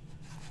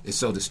 It's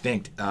so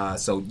distinct.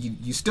 So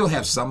you still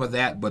have some of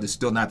that, but it's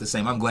still not the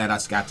same. I'm glad I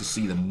got to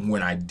see them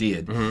when I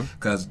did,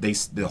 because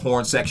the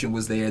horn section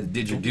was there,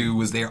 the didgeridoo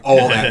was there,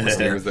 all that was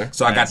there. Was there.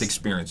 So I got to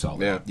experience all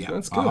that. Yeah,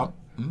 that's good.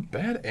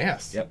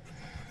 Badass. Yep.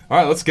 All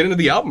right, let's get into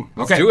the album.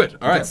 Let's Okay. do it.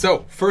 All right, Okay.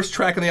 so first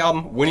track on the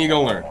album, When Are You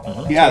Gonna Learn?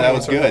 Yeah, that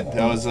was good.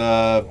 That was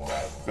I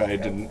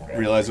didn't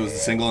realize it was a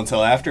single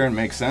until after, and it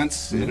makes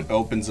sense. It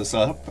opens us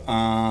up.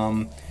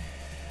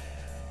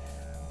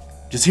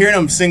 Just hearing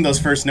him sing those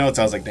first notes,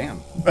 I was like,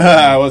 damn.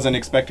 I wasn't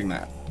expecting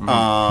that.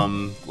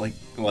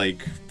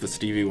 Like the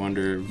Stevie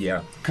Wonder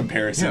Yeah.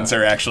 comparisons Yeah.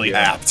 are actually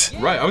apt.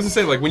 Right, I was gonna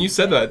say, like, when you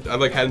said that, I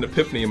like had an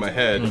epiphany in my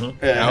head,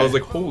 and I was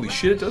like, holy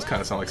shit, it does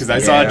kind of sound like Because I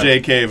Stevie. saw Yeah.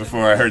 JK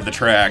before I heard the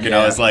track, and Yeah.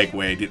 I was like,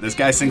 wait, this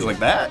guy sings like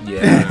that?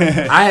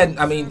 Yeah,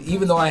 I mean,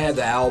 even though I had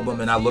the album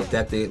and I looked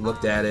at it,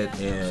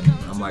 and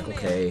I'm like,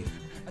 okay.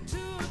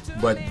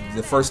 But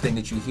the first thing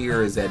that you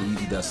hear is that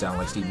he does sound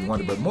like Stevie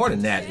Wonder. But more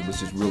than that, it was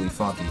just really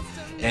funky.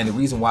 And the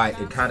reason why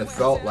it kind of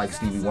felt like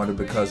Stevie Wonder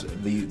because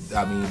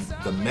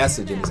the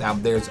message in this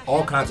album. There's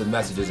all kinds of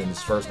messages in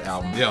this first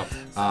album. Yeah.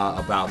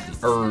 About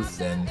the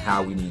earth and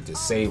how we need to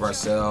save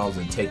ourselves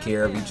and take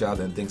care of each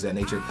other and things of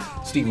that nature.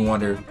 Stevie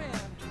Wonder,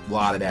 a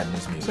lot of that in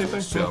his music. Same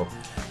thing, So,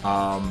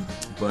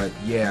 but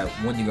yeah,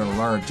 When You're Gonna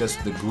Learn,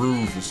 just the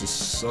groove is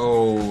just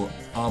so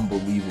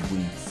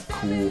unbelievably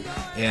cool.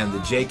 And the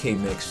JK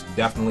mix,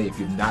 definitely, if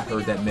you've not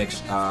heard that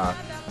mix,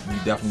 you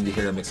definitely need to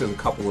hear that mix. There's a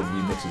couple of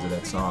remixes of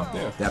that song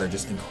that are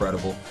just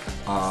incredible.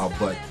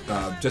 But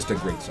just a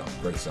great song.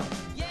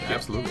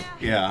 Absolutely.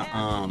 Yeah,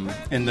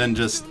 and then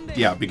just,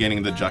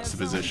 beginning the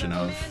juxtaposition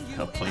of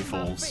a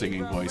playful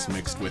singing voice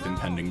mixed with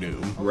impending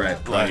doom. Right.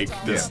 Like,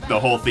 Yeah. the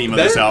whole theme of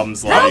this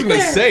album's I was like...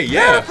 gonna say,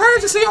 yeah.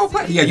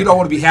 Yeah, you don't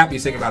want to be happy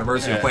singing about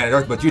Mercy on Yeah. Planet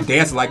Earth, but you're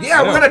dancing like, we're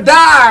gonna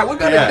die! We're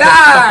gonna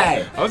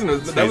die! I was gonna.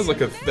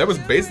 That was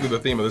basically the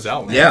theme of this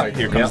album. Yeah. Like,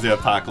 Here comes the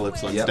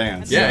apocalypse, let's Yep.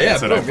 dance. Yeah,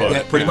 That's what I boom, put.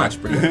 Yeah, pretty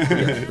much.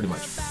 Pretty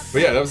much.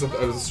 But yeah, it was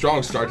a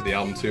strong start to the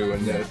album too,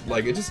 and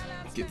it just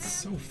gets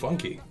so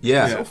funky.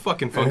 Yeah. So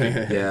fucking funky.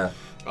 Yeah.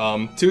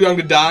 Too Young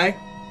to Die,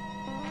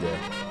 Yeah.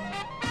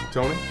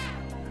 Tony.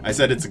 I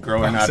said it's a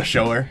grower, not a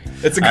shower.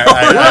 It's a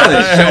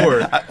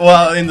Really? shower.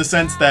 Well, in the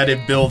sense that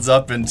it builds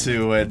up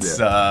into its,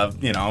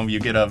 you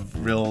get a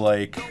real,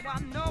 like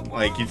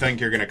you think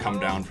you're going to come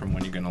down from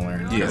When You're Gonna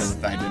Learn. Yes.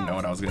 Because I didn't know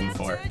what I was going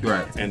for.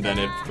 Right. And then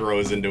it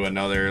throws into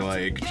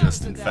another,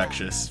 just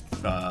infectious,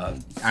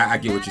 I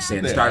get what you're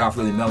saying. It start off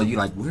really mellow. You're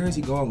like, where is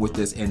he going with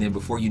this? And then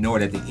before you know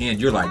it, at the end,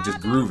 you're like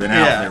just grooving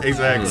out. Yeah, there.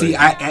 exactly. See,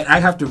 I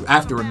have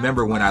to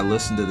remember when I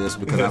listen to this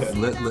because I've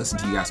listened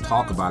to you guys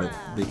talk about it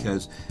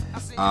because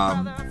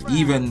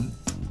even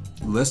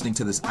listening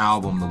to this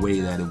album the way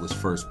that it was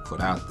first put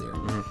out there,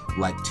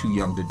 like Too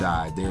Young to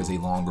Die, there's a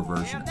longer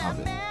version of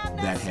it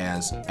that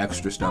has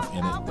extra stuff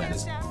in it that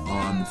is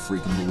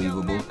unfreaking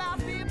believable,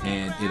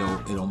 and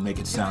it'll make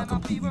it sound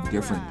completely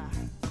different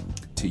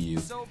to you.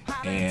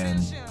 And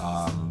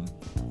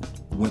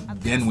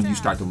when you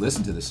start to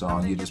listen to the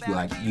song, you just be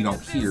like, you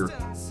don't hear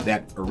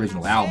that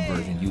original album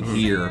version, you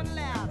hear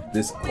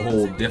this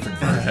whole different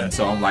version.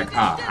 So I'm like,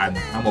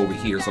 I'm over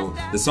here. So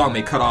the song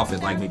may cut off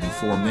at like maybe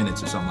 4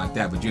 minutes or something like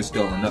that, but you're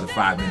still another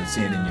 5 minutes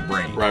in your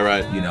brain.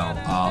 Right. You know,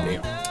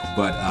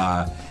 but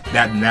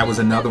that was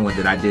another one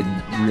that I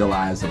didn't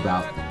realize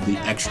about the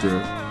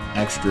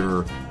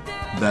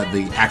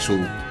the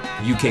actual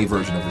UK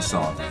version of the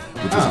song,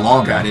 which was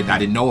longer. okay. I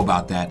didn't know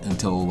about that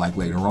until like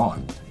later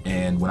on,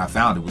 and when I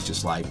found it was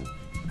just like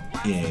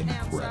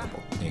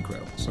incredible.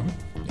 So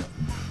yeah.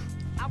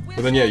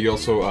 But then you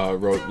also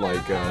wrote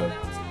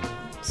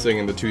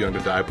singing the Too Young to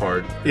Die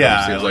part.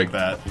 Yeah, It seems I like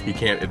that. He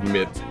can't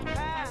admit.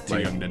 Too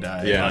Young to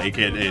Die. Yeah. Like,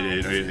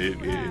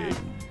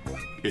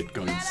 it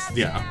goes,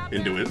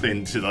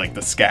 into like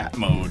the scat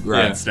mode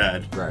Right.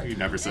 instead. Right. He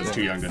never says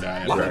Too Young to Die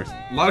at A first.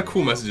 lot of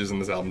cool messages in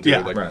this album too.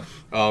 Yeah, right.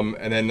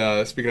 And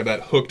then speaking of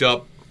that, Hooked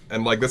Up,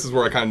 and like this is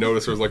where I kind of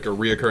noticed there's like a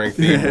reoccurring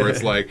theme where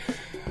it's like,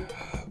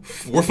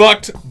 we're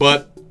fucked,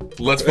 but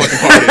let's fucking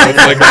party.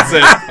 That's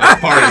it.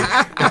 Let's party.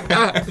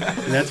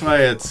 And that's why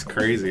it's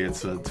crazy.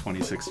 It's a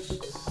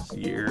 26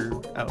 year.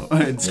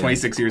 It's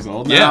 26 years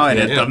old now,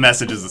 and the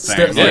message is the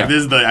same. Yeah. Like,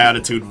 this is the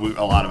attitude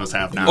a lot of us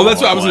have now. Well,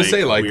 that's what I was gonna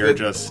say, like, we're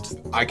just.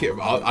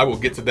 I will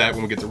get to that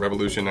when we get to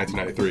Revolution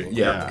 1993.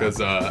 Yeah. Because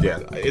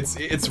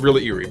it's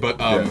really eerie. But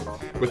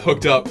with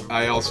Hooked Up,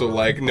 I also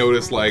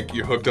noticed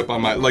you're hooked up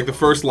on my the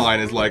first line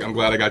is I'm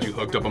glad I got you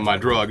hooked up on my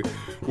drug,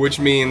 which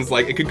means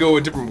it could go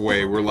a different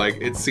way where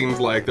it seems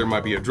like there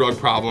might be a drug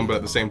problem, but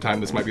at the same time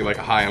this might be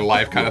a high in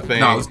life kind of thing.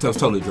 No, it's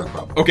totally a drug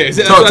problem. Okay,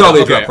 so Totally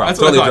a okay, drug problem. that's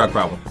what I Totally a thought. drug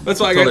problem. That's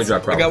why Totally a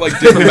drug I problem. got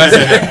different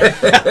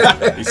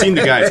messages. You've seen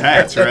the guy's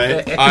hats,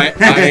 right?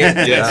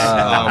 Yes.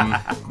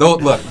 Though,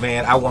 look,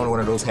 man, I want one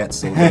of those hats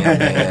so damn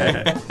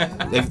bad.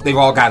 They've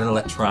all got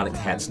electronic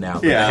hats now.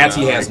 But Yeah, the hats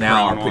he has like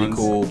now are crown pretty ones.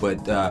 cool.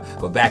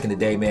 But back in the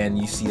day, man,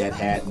 you see that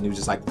hat and it was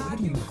just like, where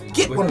do you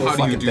get one of those how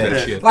do you fucking do that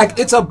things? shit? Like,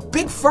 it's a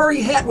big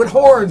furry hat with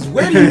horns.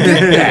 Where do you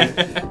get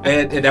that?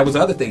 and that was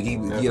the other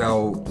thing.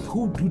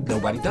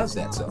 Nobody does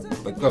that. So,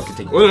 but go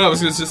continue. Well, no, I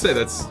was going to just say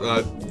that's.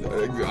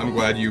 I'm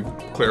glad you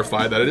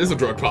clarified that it is a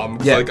drug problem.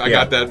 Yeah, I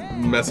got that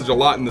message a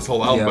lot in this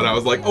whole album, Yeah. but I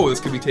was like, oh, this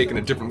could be taken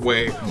a different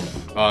way.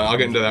 I'll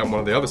get into that in one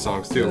of the other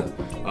songs too.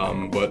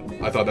 But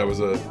I thought that was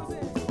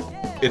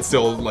it's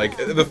still like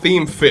the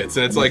theme fits,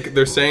 and it's like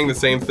they're saying the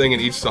same thing in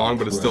each song,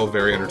 but it's still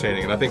very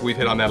entertaining. And I think we've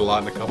hit on that a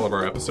lot in a couple of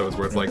our episodes,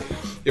 where it's like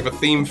if a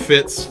theme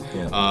fits,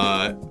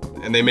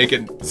 and they make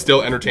it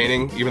still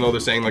entertaining, even though they're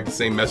saying like the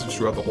same message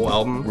throughout the whole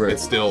album,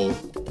 it's still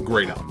a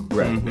great album.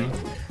 Right.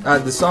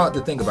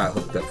 The thing about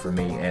Hooked Up for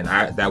me, and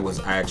I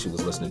actually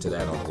was listening to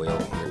that on the way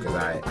over here, because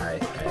I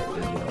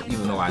you know,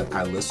 even though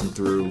I listened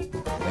through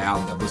the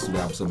album, I've listened to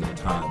the album so many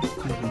times.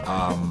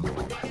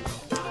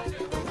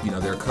 You know,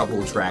 there are a couple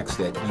of tracks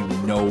that you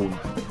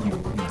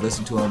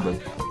listen to them, but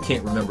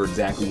can't remember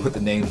exactly what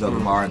the names of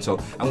them are. And so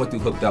I went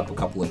through Hooked Up a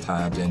couple of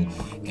times,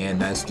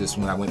 and that's just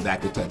when I went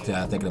back to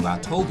thinking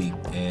about Toby,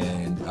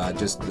 and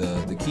just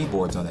the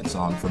keyboards on that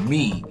song for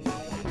me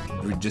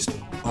were just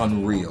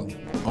unreal,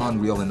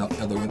 and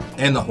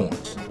the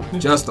horns,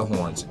 just the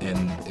horns,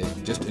 and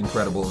just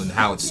incredible, and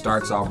how it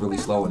starts off really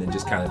slow and it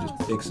just kind of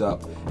just picks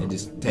up and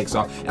just takes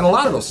off. And a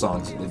lot of those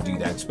songs do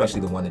that,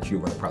 especially the one that you're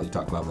going to probably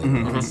talk about later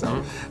on.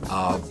 So,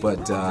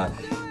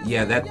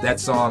 that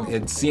song,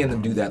 and seeing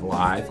them do that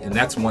live, and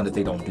that's one that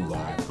they don't do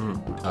live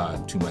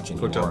too much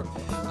anymore.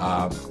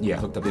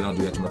 Hooked Up, they don't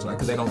do that too much live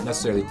because they don't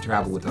necessarily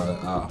travel with a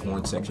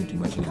horn section too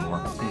much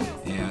anymore.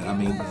 And I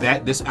mean,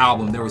 this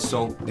album, there was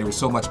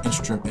so much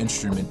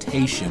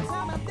instrumentation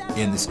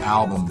in this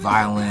album,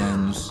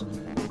 violins,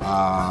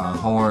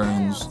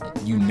 horns,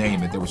 you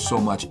name it. There was so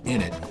much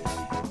in it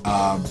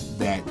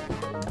that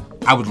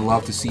I would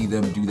love to see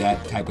them do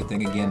that type of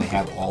thing again. They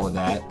have all of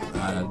that.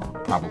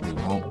 Probably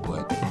won't,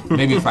 but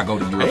maybe if I go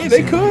to Europe,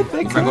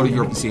 if I go to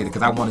Europe and see it,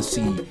 because I want to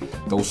see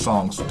those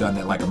songs done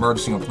that, like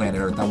Emergency on Planet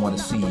Earth. I want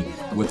to see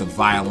with the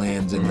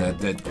violins and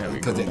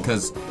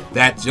because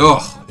that it's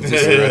just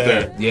right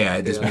there. Yeah,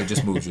 it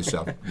just moves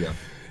yourself. Yeah.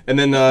 And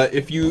then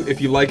if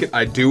you like it,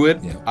 I Do It.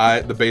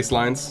 Yeah. The bass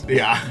lines.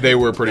 Yeah, they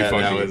were pretty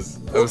funky.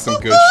 That was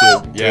some good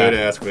shit. Yeah, good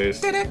ass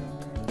bass.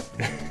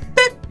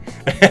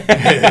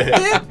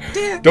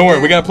 Don't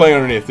worry, we got playing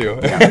underneath too.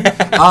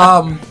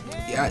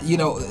 You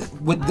know,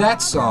 with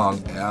that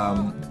song,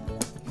 I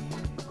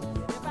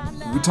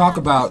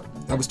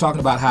was talking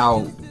about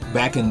how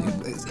back in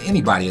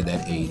anybody at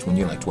that age, when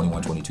you're like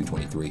 21, 22,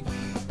 23,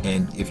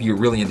 and if you're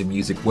really into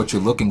music, what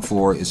you're looking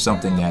for is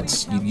something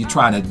that's, you're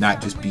trying to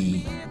not just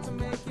be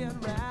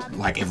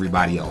like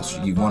everybody else.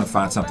 You want to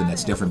find something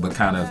that's different, but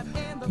kind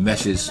of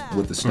meshes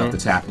with the stuff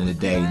that's happening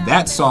today.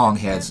 That song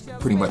has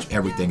pretty much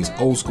everything. It's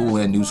old school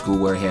and new school,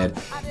 where it had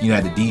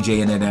the DJ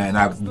in it, and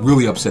I'm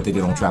really upset that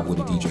they don't travel with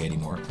a DJ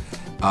anymore.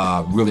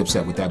 Really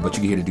upset with that, but you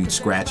can hear the dude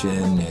scratching,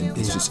 and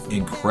it's just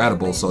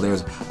incredible. So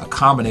there's a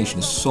combination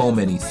of so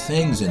many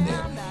things in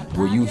there,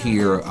 where you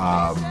hear,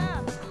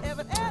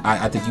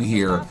 I think you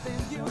hear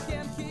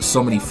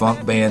so many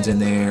funk bands in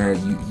there.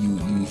 You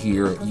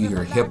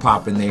hear hip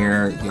hop in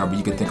there. But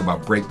you can think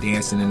about break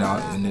dancing and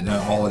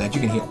all of that.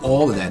 You can hear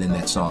all of that in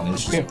that song, and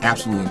it's just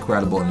absolutely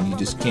incredible. And you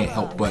just can't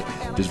help but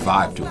just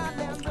vibe to it.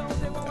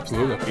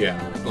 Absolutely. Yeah,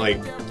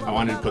 like I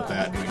wanted to put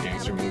that in a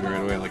gangster movie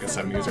right away, like a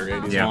 70s or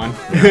 80s one,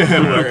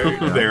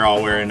 where they're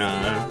all wearing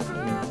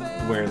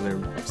their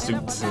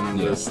suits, and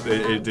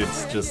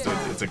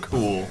it's a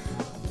cool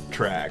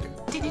track.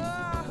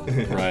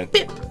 Right.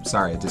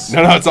 Sorry, no,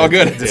 it's all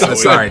good.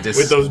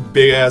 With those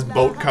big ass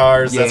boat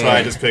cars. That's why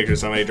I just picture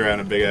somebody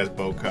driving a big ass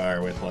boat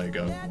car with like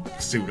a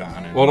suit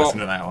on and listen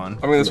to that one.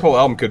 I mean, this whole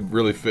album could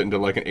really fit into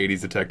like an 80s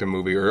detective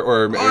movie,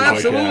 or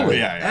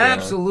absolutely,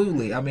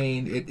 absolutely. I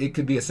mean, it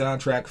could be a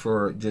soundtrack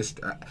for just.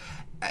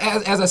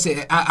 As I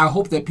said, I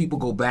hope that people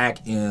go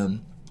back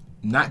and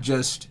not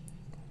just.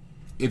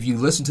 If you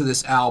listen to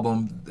this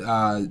album, there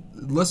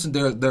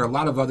are a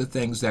lot of other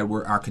things that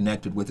are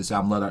connected with this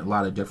album, a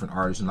lot of different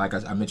artists. And like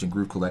I mentioned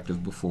Groove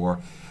Collective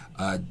before,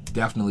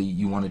 definitely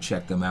you want to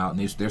check them out.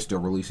 And they're still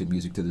releasing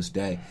music to this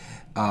day.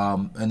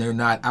 And they're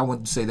not, I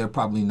wouldn't say they're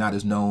probably not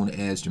as known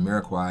as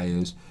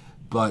Jamiroquai is,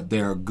 but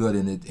they're good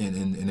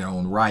in their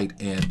own right.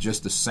 And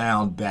just the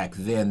sound back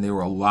then, there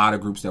were a lot of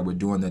groups that were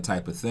doing that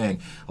type of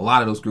thing. A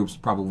lot of those groups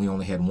probably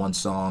only had one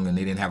song, and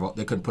they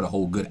couldn't put a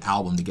whole good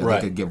album together.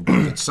 Right. They could give a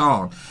good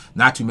song.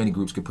 Not too many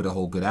groups could put a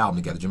whole good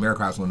album together.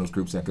 Jamiroquai was one of those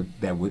groups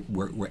that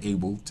were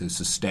able to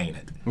sustain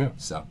it. Yeah.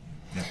 So,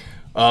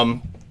 yeah.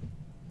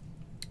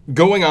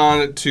 Going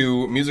on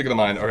to Music of the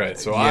Mind. All right,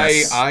 so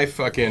yes. So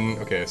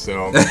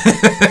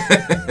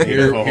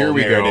here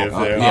we go.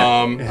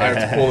 I have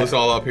to pull this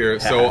all up here.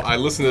 So I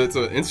listened to it. It's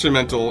an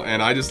instrumental,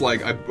 and I just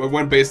I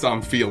went based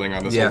on feeling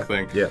on this whole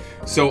thing. Yeah.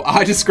 So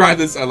I describe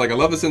this. I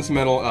love this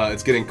instrumental.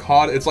 It's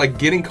like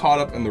getting caught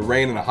up in the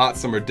rain on a hot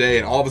summer day,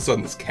 and all of a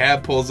sudden this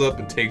cab pulls up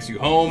and takes you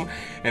home,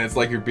 and it's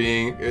like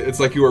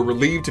you are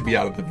relieved to be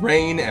out of the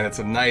rain, and it's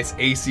a nice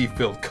AC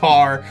filled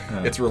car.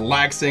 It's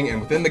relaxing, and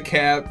within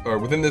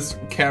this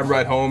cab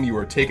ride home, you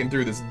are taken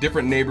through this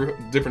different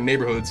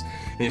neighborhoods,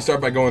 and you start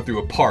by going through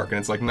a park, and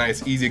it's like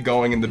nice, easy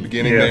going in the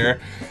beginning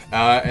there,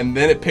 and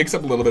then it picks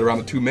up a little bit around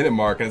the 2-minute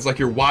mark, and it's like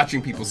you're watching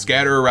people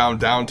scatter around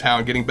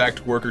downtown, getting back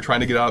to work or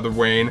trying to get out of the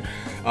rain,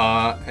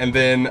 and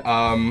then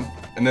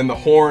the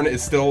horn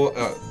is still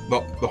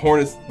the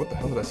horn is, what the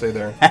hell did I say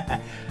there?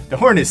 The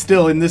horn is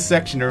still in this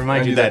section to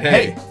remind you that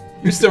hey,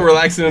 You're still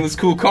relaxing in this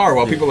cool car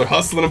while people are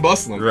hustling and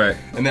bustling. Right.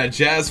 And that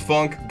jazz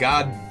funk,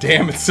 god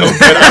damn, it's so good.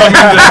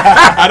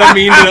 I don't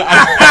mean to.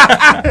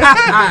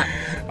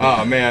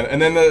 Oh man!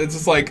 And then it's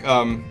just like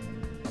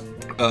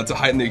to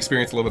heighten the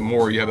experience a little bit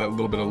more, you have that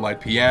little bit of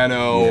light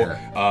piano.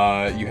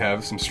 Yeah. You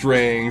have some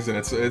strings, and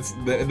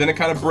then it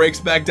kind of breaks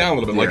back down a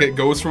little bit. Yeah. Like it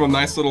goes from a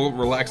nice little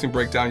relaxing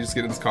breakdown. You just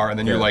get in this car, and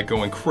then you're like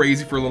going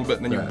crazy for a little bit,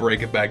 and then you Right.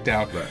 break it back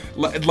down,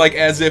 Right. like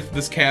as if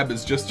this cab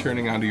is just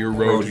turning onto your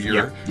road to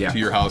your Yeah. to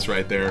your house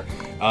right there,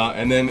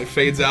 and then it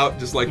fades out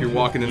just like you're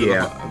walking into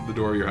the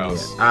door of your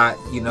house. I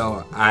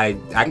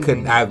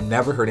couldn't. I've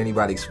never heard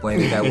anybody explain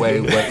it that way,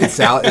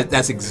 but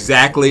that's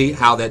exactly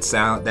how that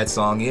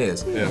song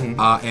is.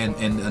 Yeah.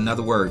 And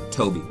another word,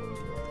 Toby.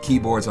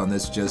 Keyboards on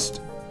this just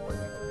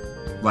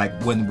like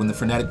when the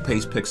frenetic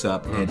pace picks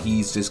up and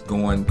he's just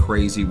going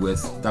crazy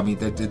with. I mean,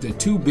 the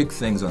two big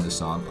things on this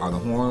song are the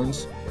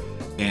horns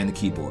and the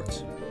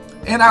keyboards.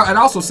 And I'd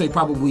also say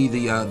probably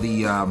the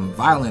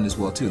violin as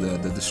well too,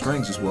 the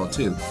strings as well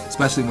too,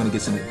 especially when it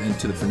gets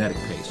into the frenetic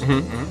pace.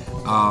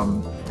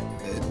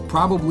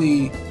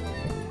 Probably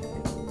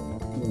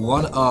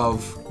one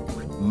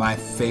of my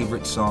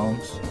favorite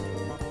songs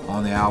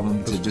on the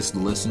album to just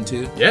listen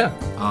to. Yeah.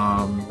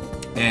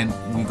 And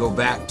we go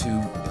back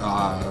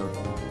to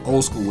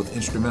old school with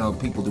instrumental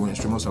people doing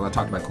instrumental stuff. I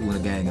talked about Kool and the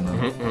Gang, and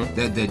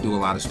they do a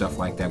lot of stuff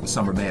like that. With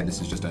Summer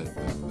Madness is just a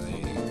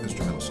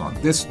instrumental song.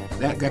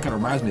 That kind of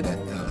reminds me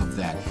of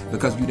that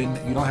because you don't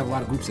have a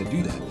lot of groups that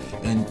do that,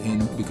 and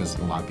because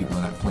a lot of people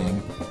are not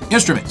playing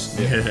instruments.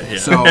 Yeah.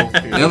 So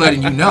they're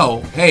letting you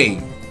know,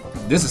 hey,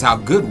 this is how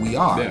good we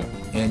are. Yeah.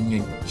 And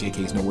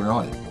JK's nowhere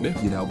on it.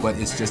 Yeah. But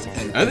it's just.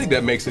 I think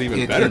that makes it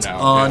even better it's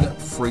now.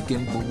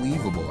 Unfreaking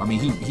believable. I mean,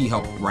 he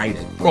helped write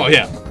it. Well,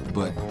 yeah.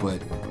 But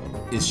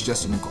it's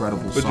just an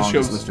incredible But song. it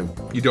shows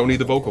you don't need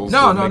the vocals.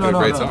 No, to make it a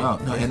great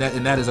song. And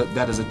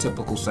that is a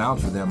typical sound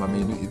for them. I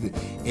mean,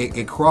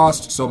 it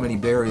crossed so many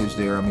barriers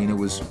there. I mean, it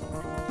was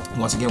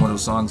once again one of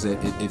those songs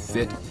that it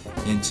fit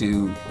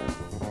into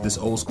this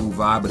old school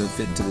vibe, but it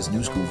fit into this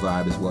new school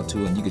vibe as well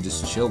too. And you could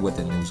just chill with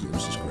it, and it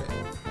was just great.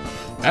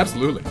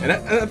 Absolutely. And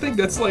I think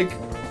that's like,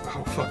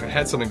 oh fuck, I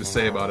had something to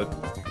say about it.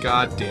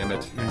 God damn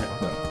it.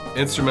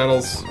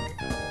 Instrumentals,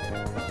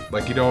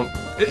 like you don't.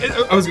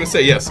 I was gonna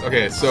say yes.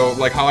 Okay, so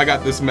like how I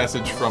got this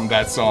message from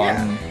that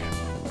song,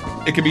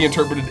 it could be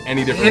interpreted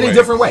any different way. Any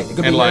different way. It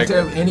could And be like-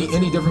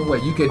 any different way.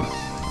 You could.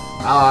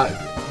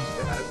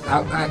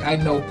 I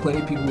know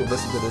plenty of people who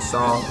listen to this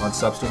song on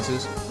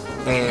substances,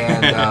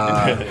 and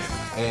I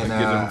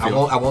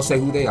won't say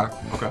who they are.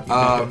 Okay.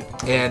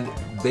 And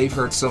they've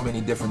heard so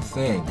many different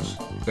things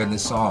in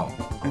this song,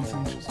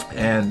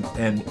 and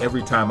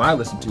every time I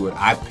listen to it,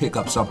 I pick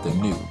up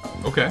something new.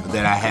 Okay.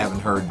 That I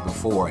haven't heard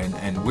before,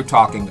 and we're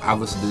talking. I've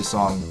listened to this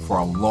song for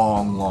a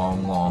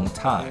long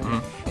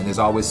time, and there's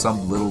always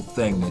some little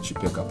thing that you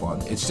pick up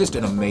on. It's just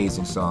an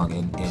amazing song,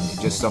 and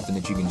just something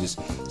that you can just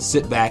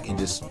sit back and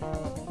just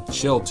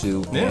chill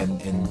to. Yeah.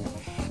 And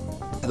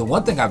the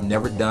one thing I've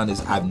never done is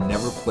I've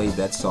never played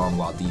that song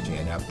while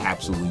DJing. I've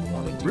absolutely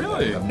wanted to.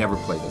 Really? I've never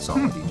played that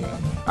song while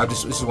DJing.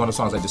 This is one of the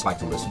songs I just like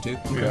to listen to.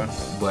 Okay.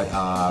 But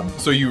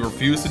So you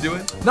refuse to do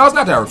it? no, it's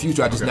not that I refuse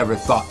to. I just never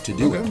thought to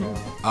do it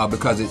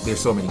because there's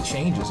so many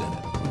changes in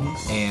it.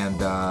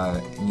 And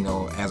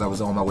as I was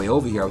on my way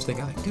over here, I was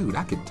thinking, like, dude,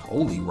 I could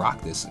totally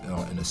rock this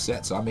in a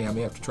set. So I may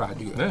have to try to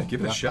do it. Yeah,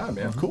 give it a shot,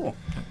 man. Cool.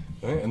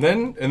 Right, and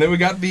then we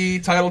got the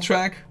title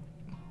track,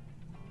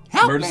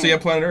 Help Emergency me. on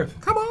Planet Earth.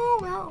 Come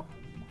on, now.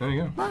 There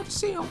you go.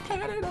 Emergency on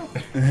planet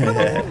Earth. Come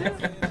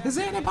on. Is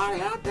anybody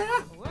out there?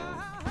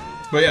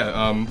 But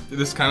yeah,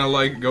 this kind of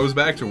like goes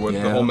back to what the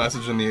Yeah. whole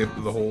message and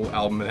the whole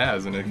album it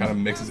has, and it kind of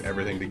mixes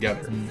everything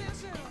together.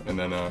 And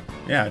then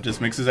Yeah, it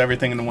just mixes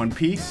everything into one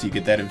piece. You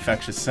get that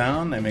infectious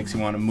sound that makes you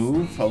want to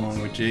move,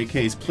 along with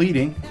JK's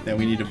pleading that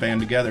we need to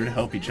band together to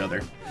help each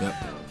other. Yep.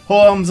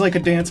 Whole album's like a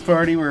dance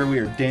party where we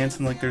are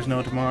dancing like there's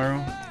no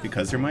tomorrow,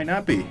 because there might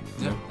not be.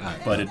 Yep.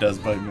 But it does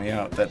bug me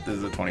out that this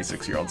is a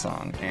 26-year-old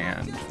song,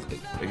 and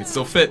it can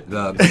still fit.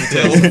 The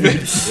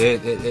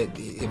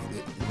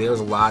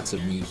there's lots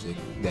of music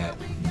that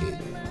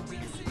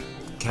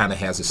kind of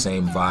has the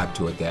same vibe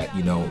to it that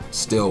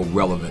still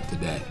relevant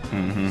today.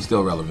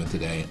 Still relevant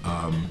today.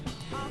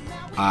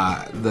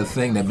 The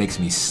thing that makes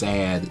me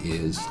sad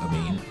is,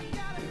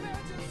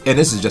 and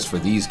this is just for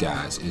these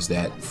guys, is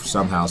that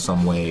somehow,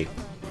 some way,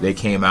 they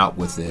came out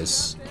with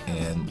this,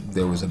 and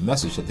there was a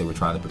message that they were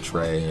trying to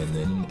portray, and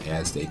then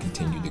as they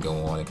continued to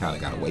go on, it kind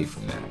of got away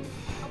from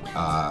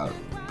that.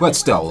 But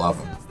still love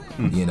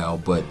them,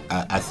 But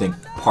I think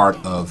part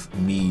of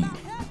me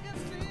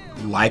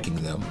liking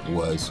them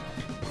was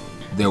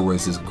there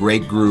was this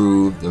great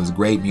groove, there was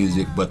great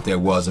music, but there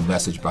was a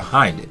message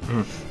behind it.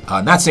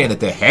 Not saying that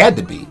there had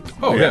to be.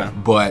 Oh yeah.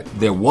 But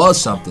there was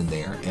something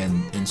there,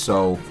 and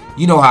so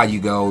you know how you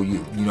go.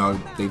 You know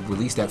they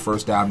released that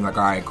first album, like,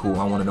 all right, cool.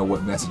 I want to know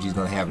what message he's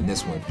gonna have in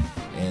this one.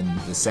 And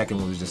the second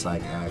one was just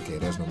like, okay,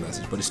 there's no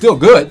message, but it's still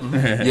good,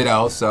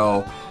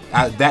 So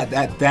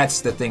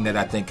that's the thing that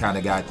I think kind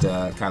of got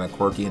kind of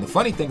quirky. And the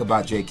funny thing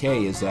about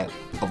J.K. is that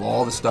of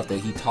all the stuff that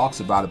he talks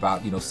about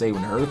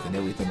saving the earth and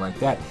everything like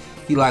that,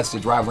 he likes to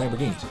drive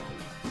Lamborghinis.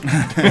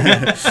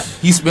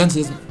 he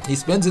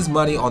spends his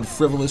money on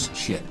frivolous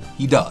shit.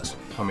 He does.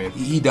 I mean,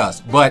 he does.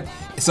 But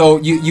so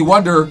you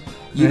wonder,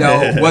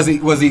 was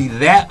he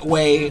that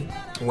way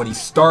when he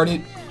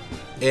started,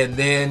 and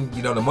then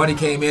the money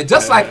came in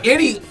just like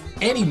any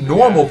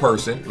normal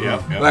person.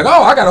 Like,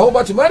 oh, I got a whole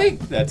bunch of money.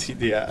 I'm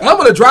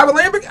gonna drive a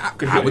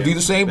Lamborghini. I would do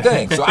the same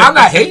thing. So I'm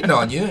not hating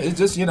on you. It's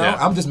just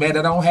I'm just mad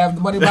that I don't have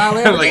the money to buy a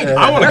Lamborghini. Like,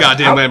 I want a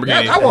goddamn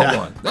Lamborghini. I want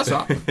one. That's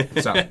all.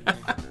 So.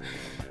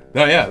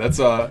 No, yeah, that's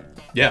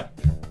yeah.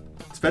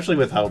 Especially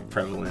with how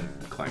prevalent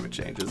climate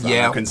change is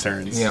on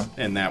concerns. Yeah.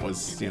 And that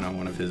was,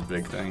 one of his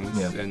big things.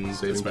 Yeah. And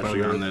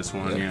especially on this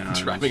one. Yeah.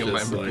 Driving a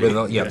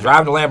Lamborghini. Like,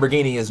 driving a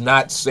Lamborghini is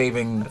not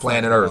saving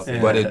planet Earth,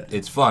 but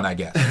it's fun, I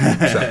guess.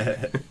 So,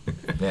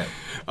 yeah.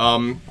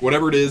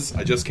 Whatever it is,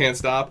 I just can't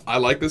stop. I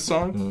like this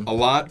song a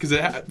lot because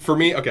for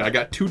me, I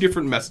got two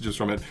different messages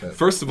from it.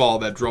 First of all,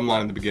 that drum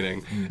line in the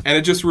beginning, and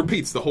it just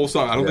repeats the whole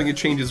song. I don't think it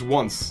changes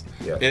once.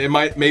 Yeah. It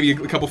might maybe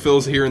a couple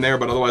fills here and there,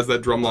 but otherwise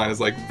that drum line is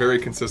like very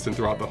consistent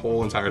throughout the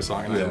whole entire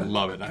song, and I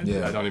love it.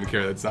 I don't even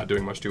care that it's not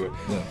doing much to it.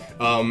 Yeah.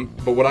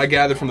 But what I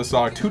gathered from the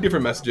song, two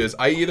different messages.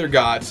 I either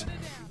got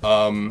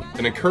an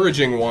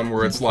encouraging one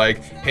where it's like,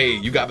 hey,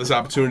 you got this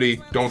opportunity,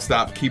 don't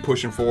stop, keep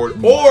pushing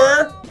forward,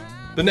 or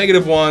the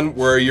negative one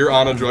where you're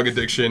on a drug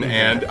addiction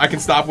and I can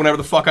stop whenever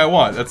the fuck I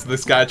want. That's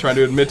this guy trying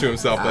to admit to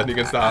himself that he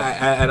can stop.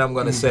 And I'm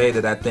going to say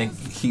that I think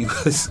he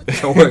was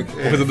going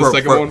was it the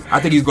second one? I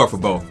think he's going for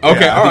both.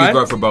 Okay, all right. He's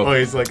going for both. Oh,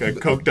 he's like a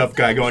coked up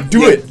guy going,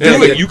 do it.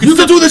 You can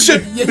still do this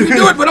shit. Yeah, you can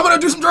do it, but I'm going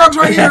to do some drugs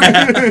right here.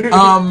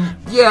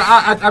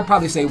 I'd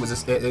probably say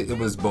it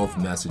was both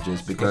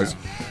messages because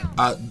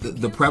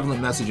the prevalent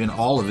message in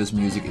all of his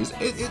music is,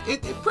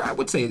 I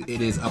would say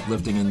it is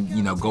uplifting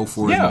and, go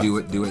for it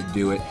and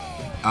do it.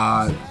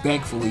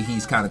 Thankfully,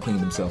 he's kind of cleaned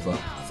himself up.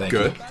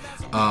 Good.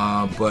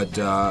 But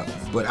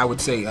I would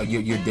say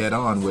you're dead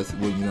on with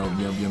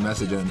your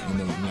message in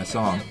that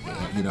song.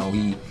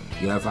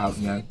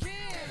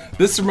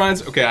 This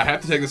reminds. Okay, I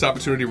have to take this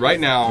opportunity right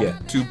now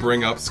to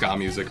bring up ska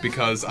music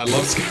because I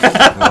love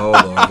ska. Oh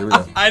Lord, here we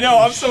go. I know.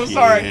 I'm so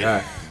sorry.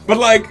 But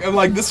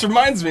like this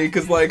reminds me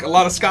because like a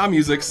lot of ska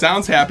music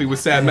sounds happy with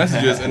sad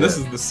messages, and this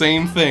is the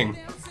same thing.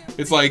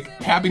 It's like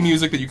happy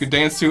music that you could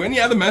dance to, and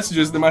the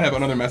messages, they might have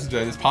another message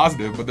that is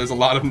positive, but there's a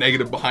lot of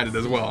negative behind it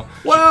as well.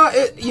 Well,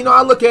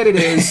 I look at it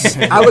as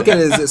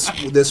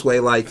this way,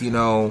 like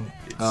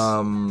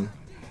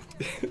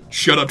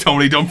Shut up,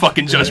 Tony! Don't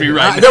fucking judge me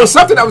right now. There was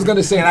something I was going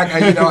to say,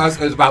 and it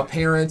was about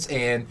parents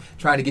and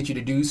trying to get you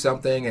to do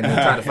something, and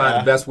trying to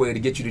find the best way to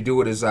get you to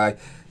do it is like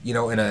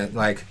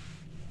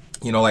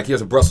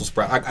here's a Brussels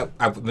sprout.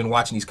 I've been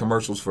watching these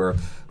commercials for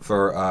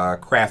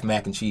Kraft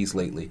mac and cheese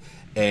lately.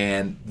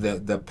 And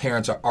the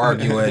parents are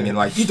arguing and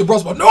like, eat the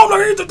Brussels sprout. No, I'm not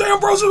going to eat the damn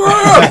Brussels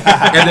sprout.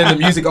 And then the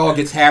music all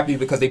gets happy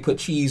because they put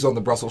cheese on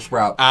the Brussels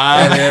sprout.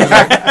 And then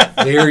like,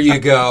 there you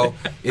go.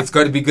 It's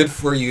going to be good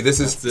for you. They're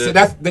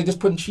just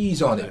putting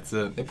cheese on it. That's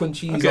it. They're putting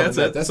cheese on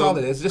it. That's all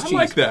it is. Just cheese.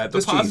 I like that.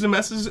 The positive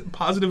message,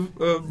 positive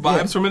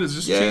vibes from it is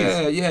just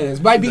cheese. Yeah.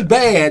 It might be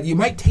bad. You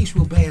might taste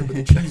real bad, but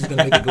the cheese is going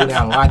to make it go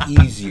down a lot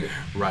easier.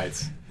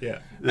 Right. Yeah.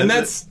 And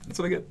that's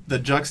what I get. The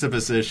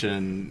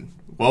juxtaposition.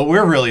 Well,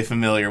 we're really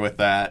familiar with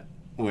that.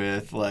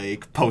 With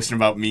like posting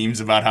about memes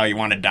about how you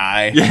want to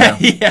die. Yeah.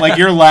 Like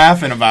you're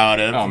laughing about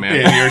it. Oh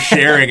man. And you're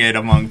sharing it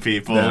among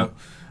people. Yeah.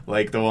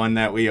 Like the one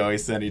that we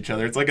always send each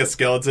other. It's like a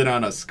skeleton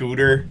on a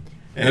scooter.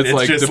 And it's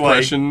like just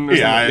depression.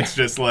 Like, it's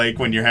just like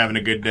when you're having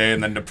a good day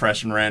and then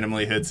depression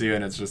randomly hits you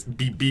and it's just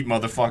beat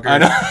motherfucker. I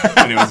know.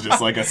 And it was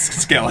just like a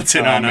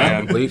skeleton on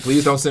a...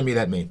 Please don't send me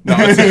that meme. No,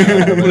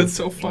 but it's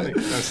so funny.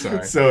 I'm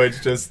sorry. So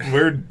it's just,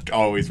 we're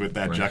always with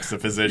that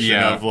juxtaposition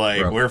of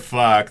like, we're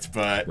fucked,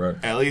 but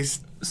at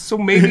least... So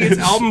maybe it's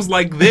albums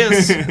like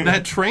this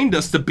that trained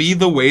us to be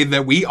the way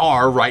that we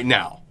are right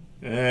now.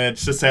 It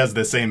just has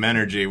the same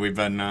energy. We've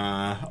been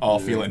all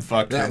feeling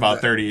fucked for about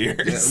 30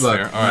 years.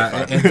 Look,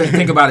 and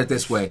think about it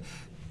this way.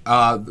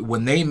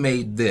 When they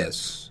made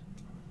this,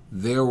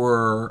 there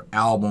were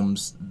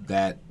albums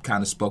that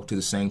kind of spoke to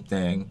the same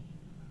thing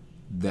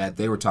that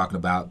they were talking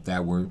about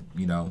that were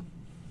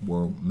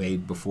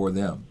made before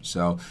them.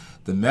 So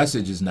the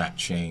message is not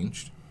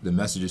changed. The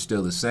message is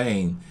still the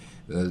same.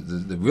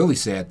 The really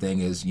sad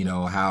thing is,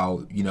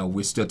 how,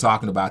 we're still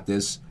talking about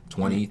this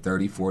 20,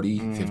 30,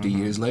 40, 50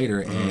 years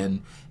later,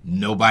 and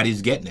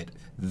nobody's getting it.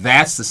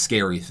 That's the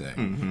scary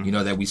thing,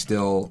 that we're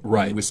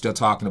still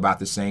talking about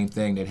the same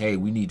thing, that, hey,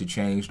 we need to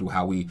change to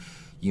how we,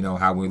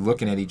 how we're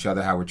looking at each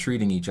other, how we're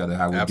treating each other,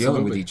 how we're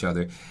dealing with each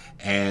other.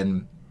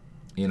 And,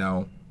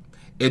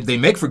 they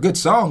make for good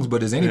songs,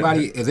 but is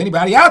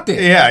anybody out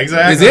there? Yeah,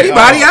 exactly. Is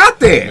anybody out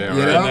there?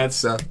 Yeah,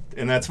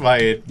 and that's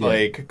why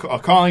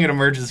calling it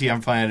Emergency on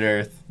Planet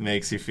Earth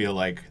makes you feel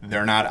like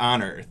they're not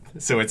on Earth.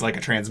 So it's like a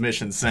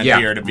transmission sent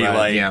here to be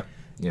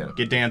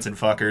get dancing,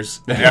 fuckers.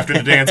 After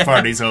the dance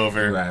party's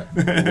over,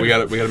 we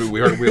gotta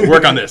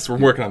work on this. We're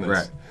working on this.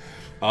 Right.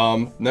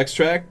 Next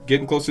track,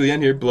 getting close to the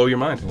end here. Blow Your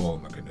Mind. Oh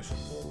my goodness.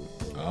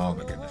 Oh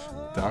my goodness.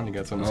 Don, you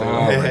got something to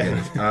Oh say?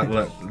 my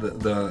goodness. Look,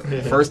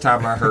 the first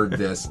time I heard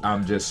this,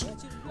 I'm just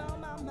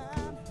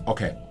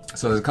okay.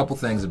 So there's a couple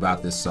things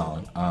about this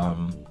song.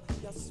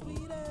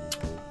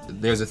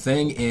 There's a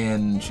thing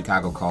in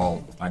Chicago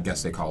called, I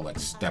guess they call it like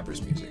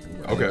steppers music.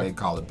 Okay. They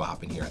call it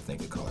bop in here. I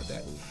think they call it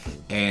that.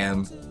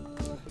 And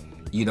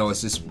you know,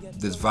 it's just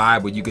this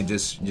vibe where you can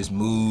just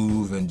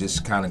move and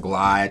just kind of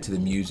glide to the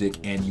music,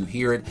 and you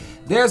hear it.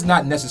 There's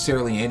not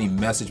necessarily any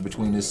message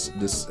between this.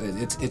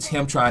 It's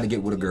him trying to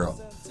get with a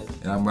girl,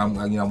 and I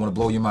want to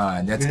blow your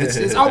mind.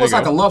 It's almost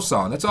like a love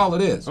song. That's all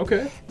it is.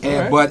 Okay. And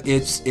All right. but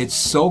it's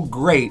so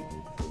great.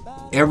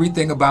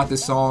 Everything about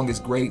this song is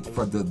great.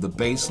 For the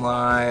bass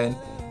line,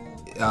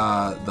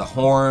 the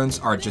horns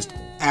are just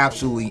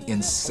absolutely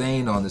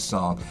insane on this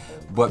song.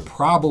 But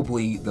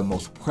probably the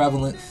most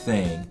prevalent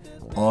thing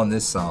on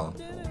this song,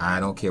 I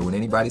don't care what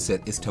anybody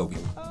said, it's Toby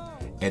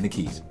and the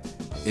keys.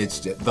 It's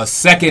just, the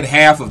second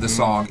half of the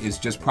song is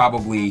just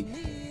probably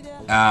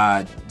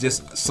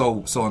just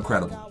so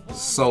incredible,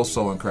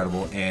 so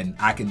incredible. And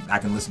I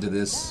can listen to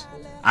this.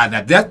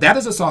 That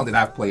is a song that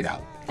I've played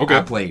out. Okay.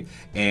 I played,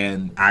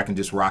 and I can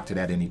just rock to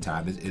that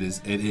anytime.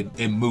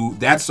 It move.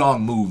 That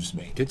song moves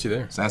me. Get you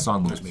there. So that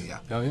song moves me. Yeah.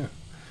 Hell yeah.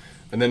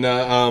 And then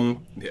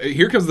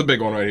here comes the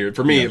big one right here.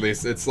 For me, at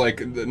least, it's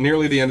like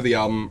nearly the end of the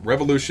album,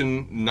 Revolution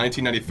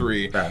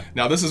 1993. Right.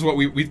 Now, this is what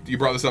you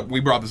brought this up. We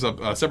brought this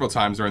up several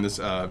times during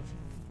this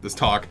this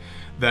talk,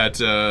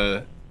 that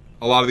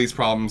a lot of these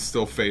problems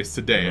still face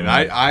today. And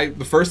I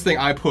the first thing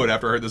I put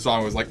after I heard the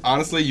song was like,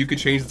 honestly, you could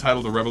change the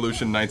title to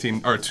Revolution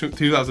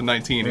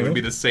 2019. It would be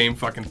the same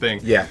fucking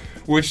thing. Yeah.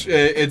 Which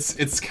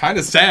it's kind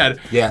of sad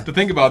to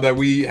think about that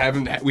we have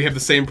the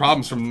same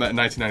problems from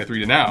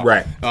 1993 to now.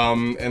 Right.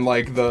 And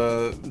like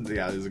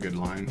there's a good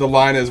line. the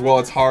line is, well,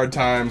 it's hard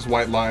times,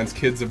 white lines,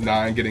 kids of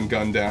 9 getting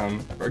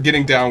down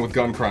with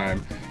gun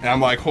crime. And I'm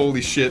like,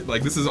 holy shit,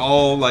 like this is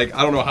all like,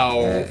 I don't know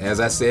how. As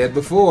I said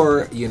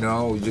before,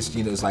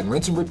 it's like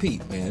rinse and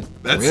repeat, man.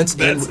 That's rinse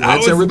how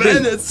it's and repeat.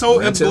 been.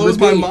 It blows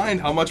my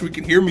mind how much we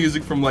can hear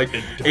music from like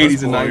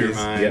 80s and 90s.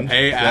 Mind.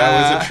 Hey,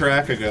 that was a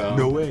track ago.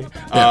 No way.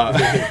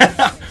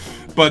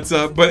 But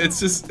it's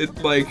just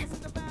like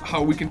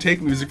how we can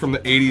take music from the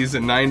 80s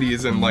and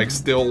 90s and like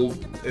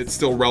it's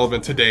still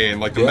relevant today,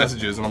 and like the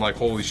messages, and I'm like,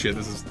 holy shit,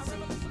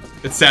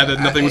 it's sad that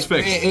nothing was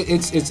fixed.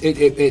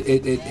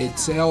 It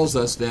tells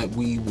us that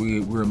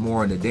we're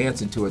more into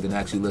dancing to it than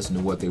actually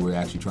listening to what they were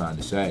actually trying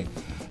to say.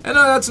 And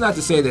that's not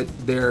to say that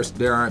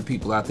there aren't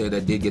people out there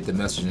that did get the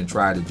message and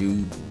try to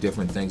do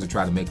different things and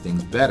try to make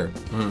things better.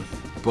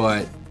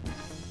 But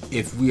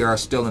if we are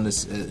still in a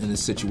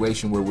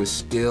situation where we're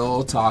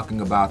still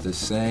talking about the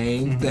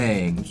same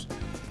things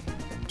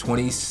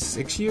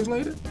 26 years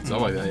later? Something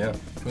like that, yeah.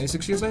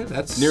 26 years later?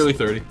 That's Nearly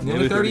 30.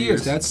 Nearly 30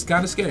 years. That's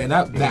kind of scary. And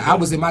I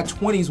was in my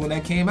 20s when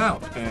that came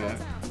out.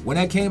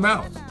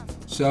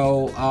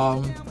 So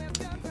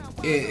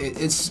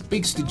it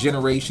speaks to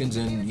generations,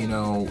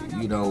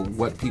 and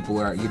what people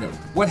are.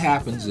 What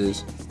happens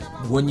is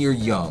when you're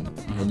young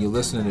and you're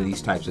listening to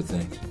these types of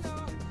things,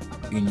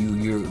 and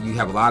you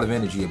have a lot of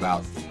energy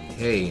about,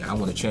 hey, I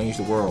want to change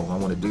the world. I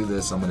want to do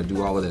this. I'm going to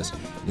do all of this.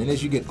 And then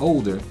as you get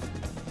older,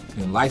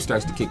 and life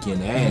starts to kick you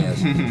in the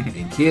ass,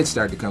 and kids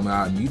start to come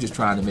out, and you're just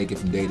trying to make it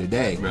from day to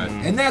day. Right.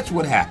 And that's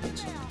what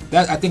happens.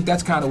 I think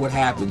that's kind of what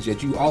happens.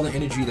 That all the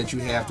energy that you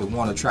have to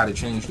want to try to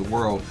change the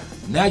world,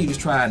 now you're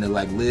just trying to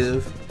like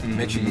live,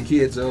 make sure your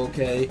kids are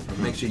okay,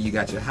 make sure you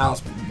got your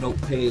house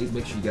note paid,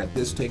 make sure you got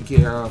this taken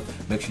care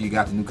of, make sure you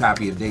got the new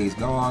copy of Days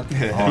Gone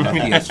on the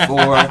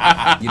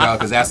PS4,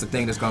 because that's the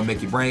thing that's going to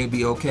make your brain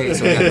be okay,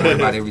 so you got to worry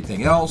about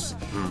everything else.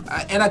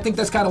 And I think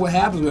that's kind of what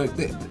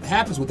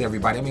happens with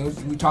everybody. I mean,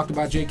 we talked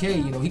about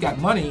J.K., he got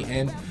money,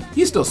 and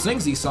he still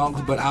sings these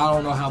songs, but I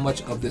don't know how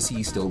much of this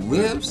he still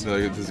lives.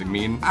 Does it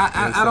mean?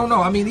 I don't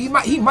know. I mean, he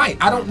might.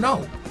 I don't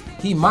know.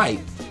 He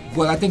might.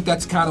 But I think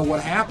that's kind of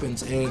what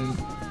happens, and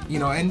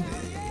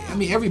I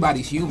mean,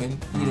 everybody's human.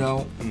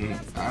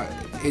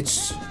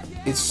 It's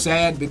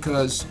sad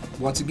because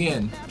once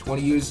again,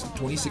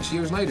 26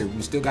 years later,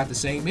 we still got the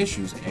same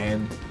issues,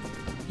 and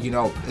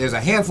there's a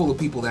handful of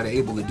people that are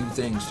able to do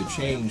things to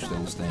change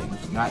those things,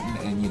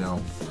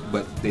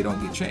 but they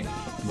don't get changed.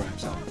 Right.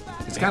 So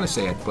it's kind of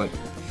sad, but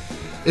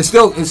it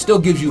still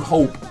gives you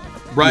hope.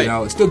 Right.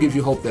 It still gives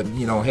you hope that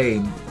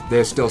hey,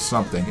 there's still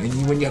something.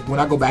 And when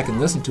I go back and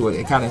listen to it,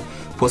 it kind of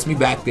puts me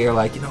back there,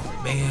 like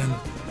man,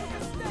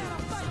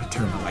 let me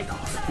turn the light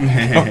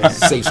off,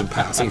 save some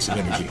power, save some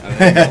energy.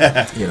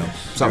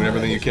 Doing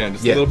everything you can,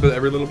 just a little bit.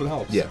 Every little bit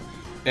helps. Yeah.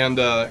 And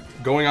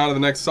going on to the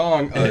next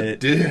song,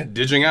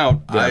 Didging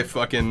Out. Yeah. I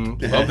fucking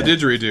love the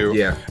didgeridoo.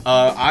 Yeah.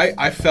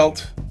 I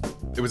felt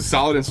it was a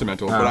solid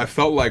instrumental, but I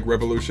felt like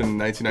Revolution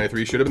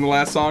 1993 should have been the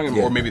last song,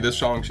 or maybe this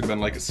song should have been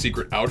like a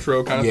secret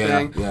outro kind of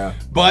thing. Yeah.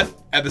 But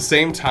at the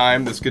same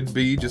time, this could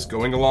be just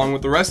going along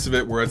with the rest of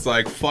it, where it's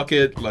like, fuck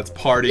it, let's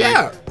party.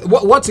 Yeah.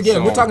 Once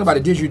again, we're talking about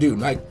a didgeridoo.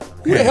 Like,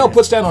 who the hell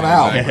puts that on an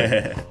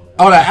album?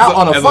 on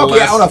as a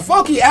last- a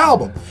funky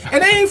album,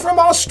 and they ain't from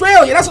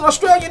Australia. That's an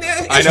Australian.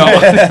 I know.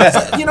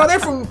 You know, they're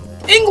from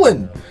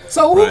England.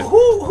 So Right.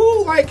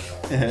 who like,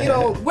 you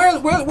know,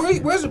 where's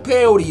the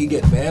peyote you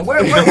get, man?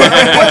 Where we doing?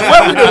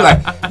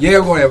 Like, yeah,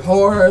 we're gonna have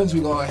horns,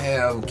 we're gonna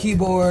have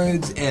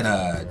keyboards, and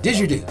a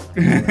didgeridoo.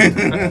 Who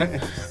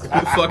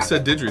the fuck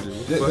said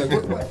didgeridoo? What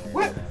the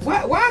fuck?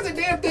 Why is the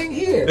damn thing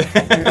here?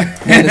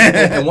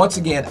 and once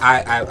again,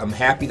 I'm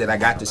happy that I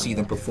got to see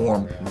them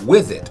perform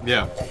with it.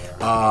 Yeah.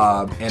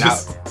 And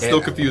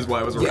Still confused why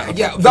I was around.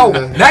 Yeah, no,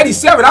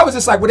 97. I was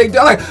just like, when they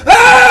done, like,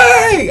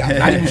 hey! I'm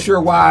not even sure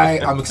why.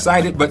 I'm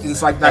excited, but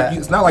it's like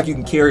it's not like you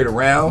can carry it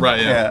around.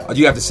 Right. Yeah.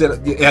 You have to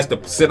sit. It has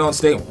to sit on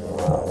stage.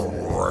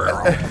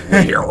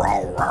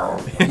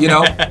 You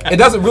know, it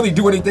doesn't really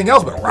do anything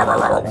else, but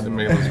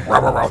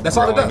that's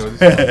all it does.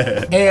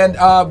 And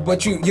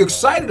but you're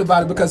excited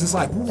about it because it's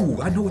like, ooh,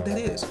 I know what that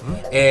is.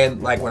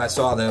 And like when I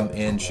saw them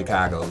in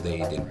Chicago, they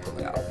didn't pull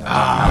it out.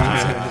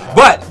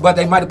 But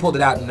they might have pulled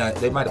it out in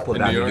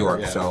New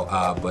York. Yeah. So,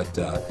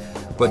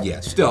 but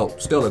yeah,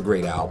 still a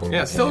great album.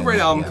 Yeah, still a great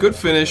album. Good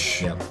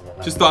finish. Yeah.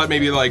 Just thought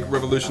maybe like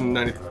Revolution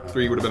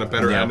 '93 would have been a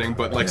better ending,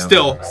 but like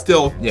still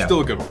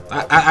a good one.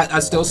 I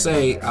still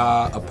say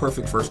a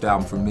perfect first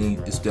album for me.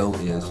 It still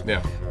is.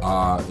 Yeah.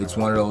 It's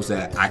one of those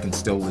that I can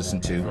still listen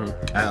to.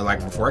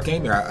 Like before I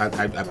came here, I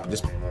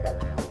just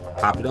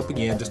popped it up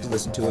again just to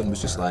listen to it, and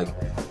was just like,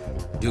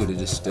 dude,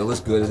 it is still as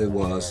good as it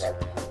was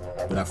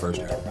when I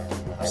first heard it.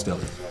 It still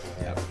is.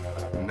 Yeah.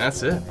 And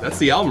that's it. That's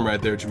the album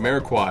right there,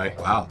 Jamiroquai.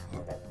 Wow.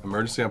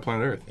 Emergency on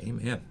Planet Earth.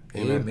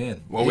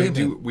 Amen. Well, we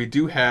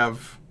do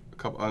have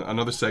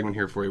another segment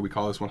here for you. We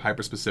call this one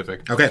hyper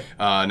specific. Okay.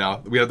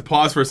 Now we have to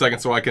pause for a second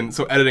so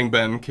editing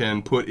Ben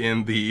can put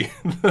in the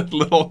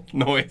little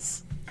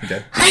noise.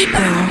 Okay.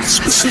 Hyper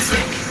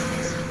specific.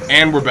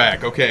 And we're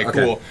back. Okay,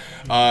 cool.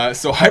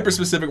 So hyper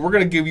specific. We're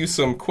gonna give you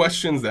some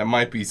questions that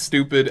might be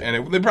stupid,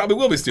 and they probably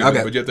will be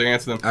stupid, but you have to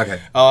answer them. Okay.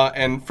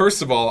 And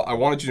first of all, I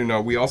wanted you to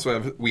know we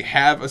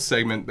have a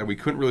segment that we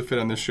couldn't really fit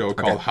on this show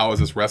called "How Is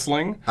This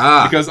Wrestling?"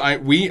 Because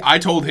I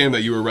told him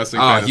that you were a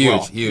wrestling fan as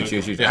well.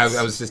 Huge.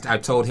 Yes. I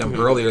told him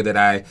earlier that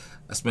I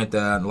spent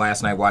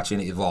last night watching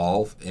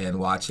Evolve and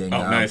watching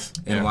nice.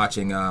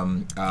 watching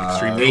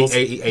Extreme Rules?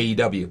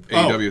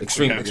 AEW.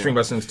 Extreme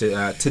Wrestling's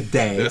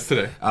today. That's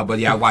today. But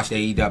yeah, I watched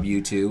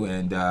AEW too,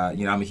 and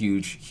I'm a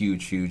huge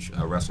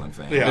wrestling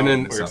fan. Yeah, and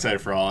then we're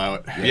excited for All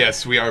Out.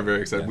 Yes, we are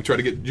very excited.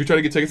 Did you try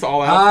to get tickets to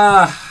All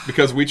Out?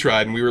 Because we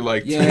tried and we were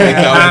like,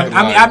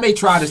 I may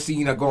try to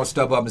see go on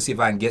StubHub and see if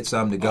I can get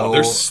some to go.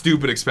 They're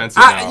stupid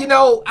expensive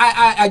now.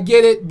 I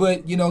get it,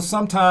 but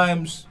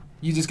sometimes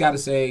you just got to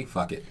say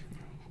fuck it.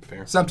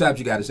 Fair. Sometimes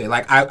you got to say,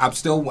 like, I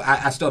still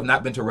have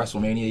not been to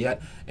WrestleMania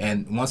yet,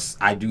 and once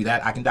I do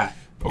that, I can die.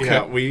 Okay.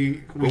 Yeah,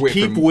 we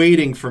keep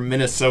waiting for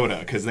Minnesota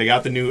because they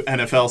got the new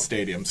NFL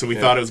stadium, so we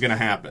thought it was going to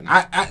happen.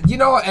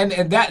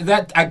 And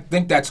that I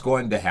think that's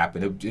going to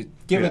happen.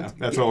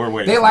 That's what we're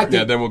waiting.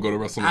 Then we'll go to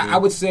WrestleMania. I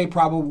would say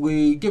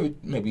probably give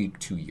it maybe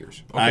 2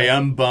 years. Okay. I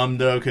am bummed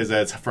though because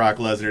that's Brock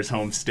Lesnar's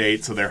home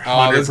state, so they're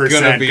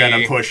 100%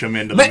 going to push him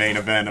into the main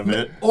event of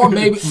it. Or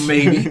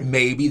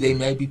maybe they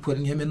may be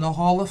putting him in the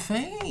Hall of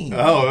Fame.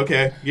 Oh,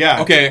 okay,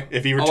 yeah, okay.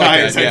 If he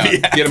retires,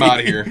 get him out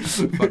of here.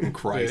 Fucking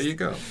Christ. There you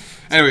go.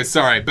 Anyway,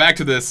 sorry. Back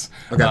to this.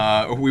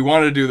 Okay. We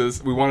wanted to do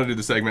this. We wanted to do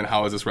the segment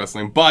 "How Is This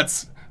Wrestling?"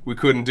 But we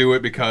couldn't do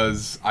it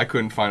because I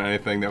couldn't find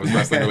anything that was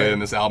wrestling related in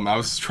this album. I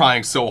was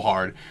trying so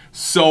hard.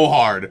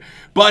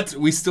 But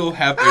we still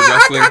have a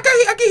wrestling.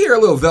 I can hear a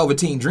little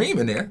Velveteen Dream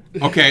in there.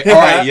 Okay. All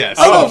right. Yes.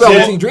 A little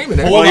Velveteen Dream in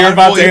there. Well, you're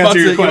about to answer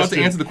your question. You're about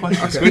to answer the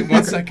question. Just wait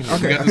 1 second.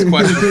 We got this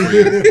question for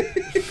you.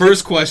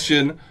 First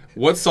question.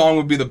 What song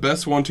would be the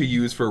best one to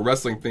use for a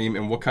wrestling theme,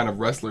 and what kind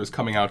of wrestler is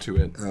coming out to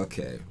it?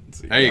 Okay.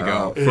 There you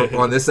go.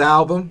 On this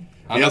album?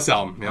 This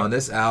album. Yeah. On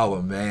this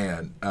album,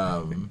 man.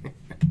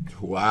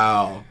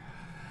 Wow.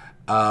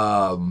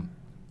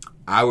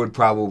 I would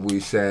probably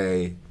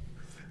say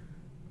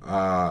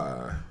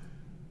Blow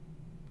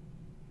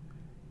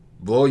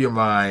Your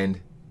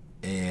Mind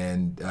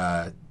and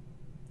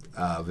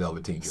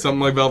Velveteen Dream.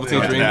 Something like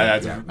Velveteen Dream?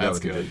 That's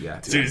good. Yeah.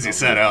 As soon as you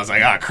said it, I was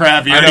like,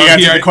 crap, you already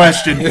answered the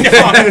question. No,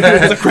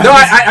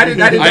 I didn't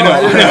know.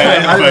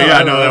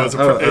 I know that was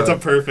it's a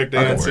perfect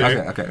answer.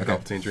 Okay.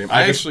 Velveteen Dream.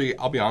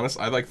 I'll be honest,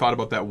 I thought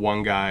about that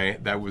one guy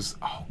that was,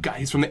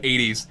 he's from the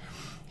 80s.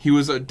 He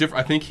was a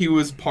different, I think he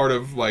was part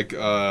of like, it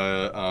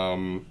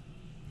was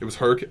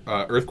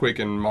Earthquake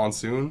and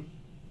Monsoon.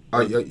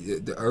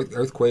 The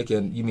Earthquake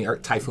and you mean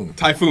Typhoon?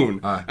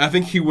 Typhoon. I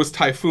think he was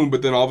Typhoon,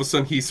 but then all of a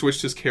sudden he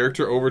switched his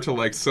character over to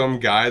like some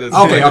guy that's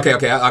okay.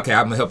 I'm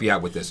gonna help you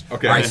out with this.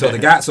 Okay. All right. So the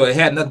guy, so it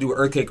had nothing to do with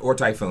Earthquake or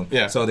Typhoon.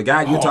 Yeah. So the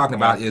guy you're talking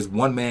about is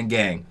One Man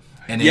Gang,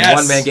 and then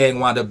One Man Gang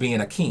wound up being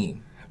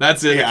Akeem.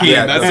 That's it. Akeem.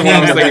 Yeah, that's the one I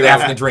was thinking of.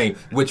 African Dream,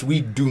 which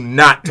we do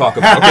not talk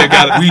about. Okay,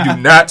 got it. We do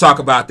not talk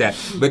about that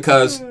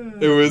because.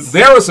 There was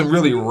some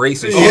really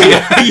racist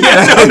shit.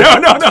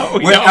 No.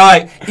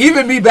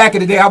 Even me back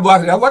in the day, I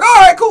blocked it. I'm like, all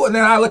right, cool. And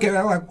then I look at it,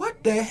 I'm like,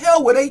 what the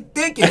hell were they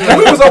thinking? Like,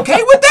 we was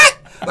okay with that?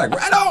 Like,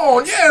 right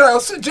on, yeah,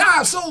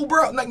 jive soul,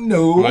 bro. Like,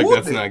 no. Like,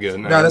 that's not good.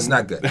 No, that's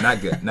not good.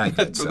 Not good. Not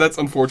good. So that's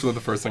unfortunately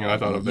the first thing I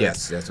thought of there.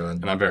 Yes, that's what.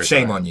 And I'm very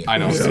shame sorry. on you. I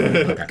know.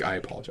 Okay. I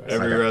apologize.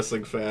 Every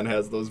wrestling fan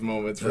has those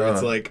moments where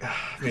it's like,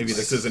 maybe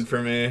this isn't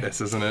for me.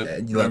 This isn't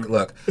it.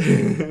 Look,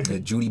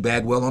 Judy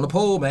Bagwell on the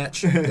pole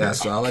match.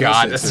 That's all I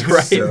God, can say. that's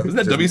right. So, Wasn't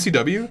that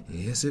WCW?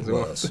 Yes, it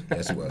was.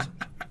 Yes, it was.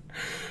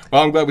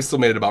 Well, I'm glad we still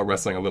made it about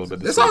wrestling a little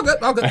bit. It's all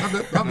good. All good. All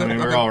good. All good. I mean, all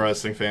we're good. all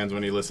wrestling fans.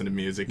 When you listen to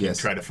music, you Yes.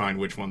 try to find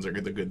which ones are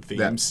the good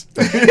themes.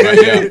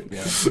 Right,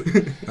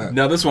 yeah.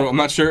 Now this one, I'm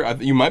not sure.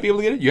 You might be able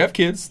to get it. You have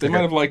kids. They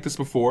might have liked this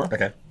before.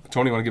 Okay.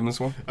 Tony, you want to give them this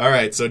one? All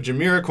right, so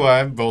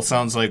Jamiroquai both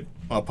sounds like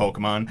a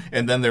Pokemon,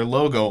 and then their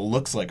logo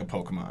looks like a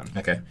Pokemon.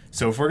 Okay.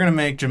 So if we're gonna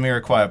make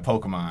Jamiroquai a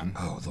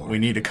Pokemon, Lord. we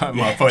need to come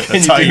up with a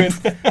Can you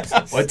type. do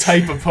What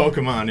type of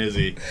Pokemon is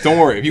he? Don't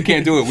worry. If you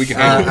can't do it, we can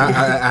handle it.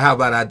 How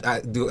about I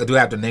do I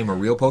have to name a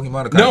real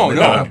Pokemon? Or can No, I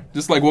no.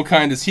 Just like what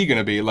kind is he going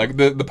to be? Like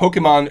the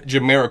Pokemon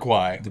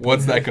Jamiroquai.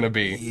 What's that going to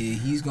be?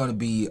 He's going to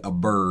be a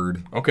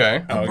bird.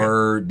 Okay. A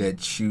bird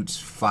that shoots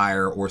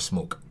fire or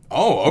smoke.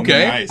 Oh,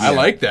 okay. Nice. I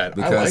like that.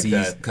 Because I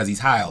like that. he's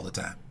high all the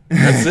time.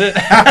 That's it.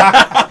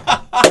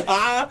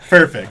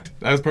 Perfect.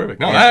 That was perfect.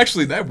 No,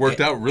 that worked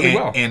out really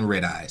well. And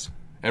red eyes.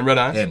 And red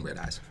eyes? And red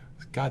eyes.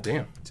 God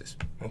damn. Just,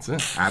 That's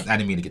it. I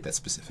didn't mean to get that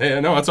specific. Yeah,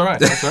 no, that's all right.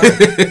 That's all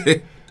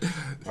right.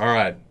 All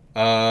right.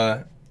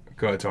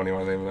 Go ahead, Tony. You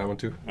want to name that one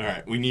too? All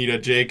right, we need a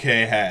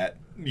JK hat.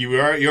 You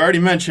already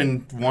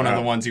mentioned one of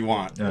the ones you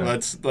want.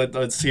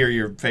 Let's hear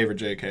your favorite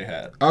JK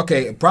hat.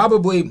 Okay,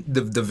 probably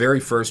the very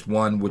first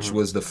one, which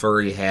was the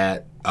furry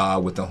hat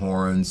with the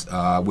horns,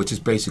 which is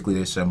basically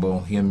their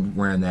symbol. Him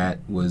wearing that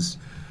was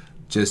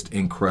just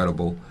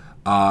incredible.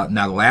 Now,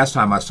 the last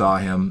time I saw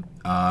him,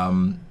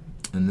 and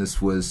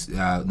this was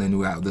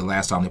the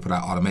last time they put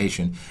out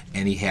Automation,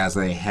 and he has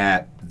a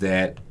hat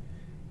that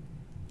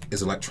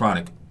is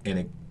electronic, and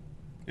it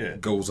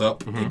goes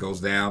up, it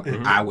goes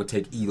down. I would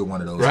take either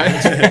one of those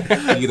hats.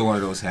 Either one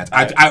of those hats.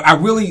 I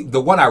really,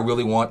 the one I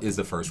really want is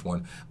the first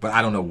one, but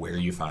I don't know where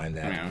you find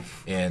that. Yeah.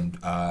 And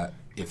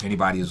if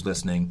anybody is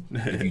listening,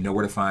 if you know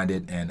where to find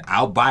it, and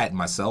I'll buy it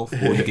myself,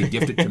 or you can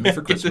gift it to me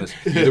for Christmas.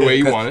 Either way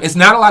you want it. It's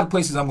not a lot of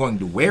places I'm going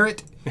to wear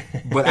it,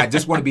 but I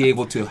just want to be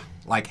able to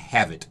like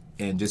have it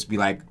and just be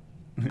like,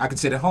 I can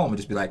sit at home and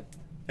just be like,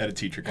 At a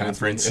teacher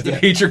conference. The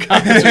teacher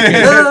conference.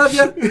 love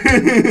ya,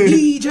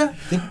 need ya,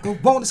 think I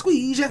want to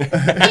squeeze ya.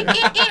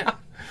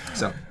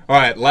 So, All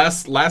right,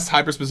 last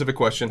hyper specific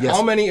question. Yes.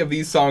 How many of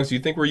these songs do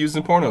you think were used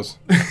in pornos?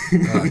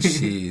 oh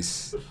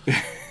jeez.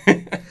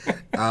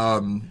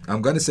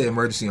 I'm going to say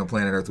Emergency on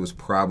Planet Earth was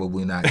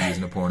probably not used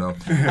in a porno.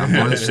 I'm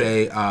going to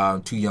say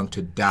Too Young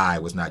to Die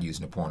was not used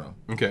in a porno.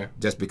 Okay.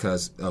 Just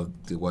because of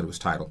what it was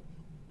titled.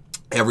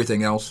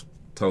 Everything else,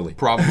 totally.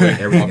 Probably.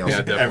 Everything else. Yeah,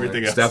 definitely.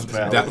 Everything else. Stuff, is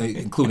valid. definitely,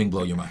 including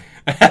Blow Your Mind.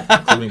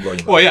 Including Blow Your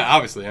Mind. Well, yeah,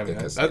 obviously. I mean,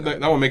 Because, that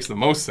one makes the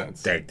most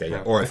sense. There you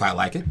go. Or if I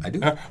like it, I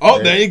do.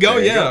 Oh, there you go.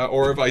 There you Yeah.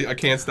 Or if I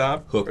can't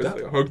stop. Hooked up.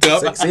 Hooked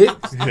up. See?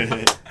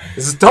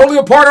 This is totally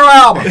a porno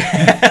album.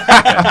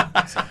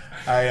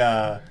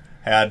 I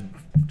had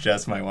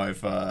Jess, my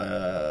wife,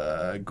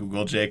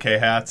 Google JK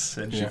hats,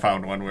 and she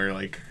found one where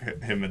like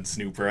him and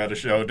Snoop were at a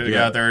show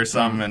together or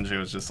something, and she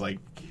was just like,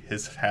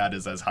 his hat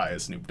is as high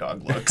as Snoop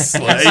Dogg looks.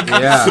 Like,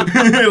 Yeah.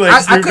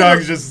 like Snoop couldn't-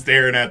 Dogg's just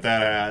staring at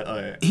that hat.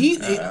 Like, He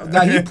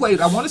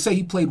played. I want to say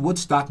he played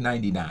Woodstock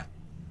 '99.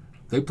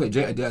 They played.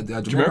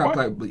 Jamaica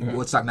played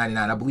Woodstock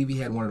 '99. I believe he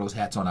had one of those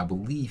hats on. I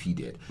believe he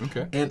did.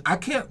 Okay. And I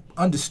can't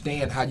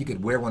understand how you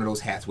could wear one of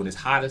those hats when it's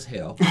hot as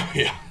hell.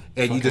 Yeah.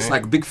 And you just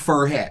like a big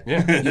fur hat.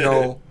 Yeah. You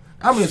know.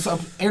 I mean, some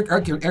air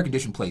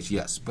conditioned place,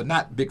 yes, but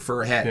not big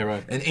fur hat. Yeah,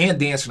 right. And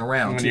dancing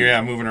around. when too. you're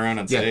moving around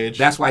on Yeah, stage.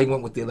 that's why he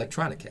went with the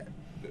electronic hat.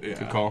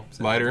 Good call.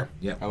 Lighter.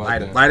 Yeah, I like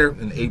that. lighter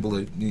and able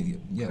to.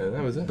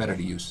 that was it. Better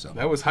to use. So.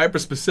 That was hyper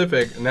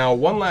specific. Now,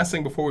 one last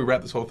thing before we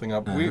wrap this whole thing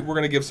up, we're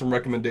going to give some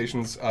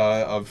recommendations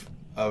of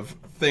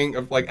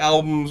like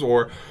albums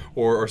or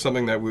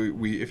something that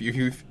we if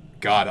you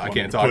God, I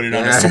can't talk. Put it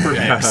on a super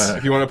mix.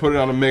 If you want to put it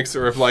on a mix,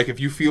 or if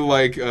you feel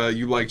like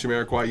you like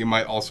Jamiroquai, you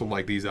might also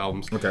like these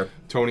albums. Okay.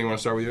 Tony, you want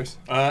to start with yours?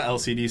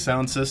 LCD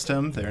Sound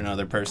System. They're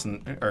another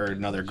person or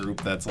another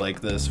group that's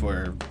like this,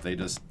 where they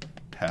just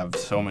have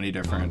so many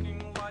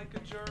different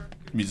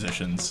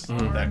musicians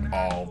that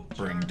all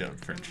bring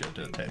different shit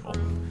to the table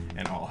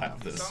and all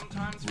have this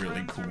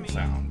really cool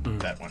sound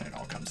that when it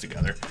all comes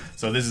together.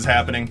 So this is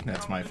happening.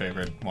 That's my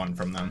favorite one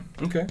from them.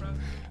 Okay.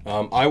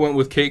 I went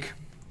with Cake,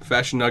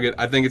 Fashion Nugget.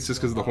 I think it's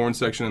just because of the horn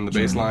section and the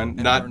bass line,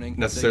 not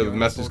necessarily the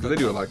messages, because they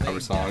do a lot of cover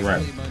songs.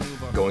 Right.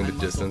 Going the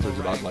Distance, which is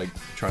about like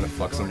trying to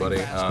fuck somebody.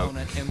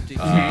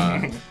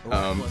 I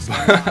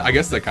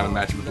guess that kind of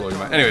matches with Blow Your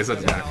Mind. Anyways,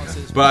 that doesn't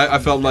matter. But I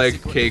felt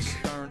like Cake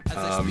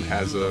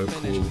has a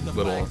cool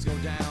little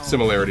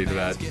similarity to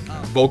that.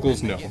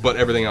 Vocals, no, but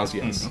everything else,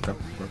 yes.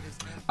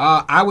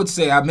 I would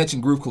say, I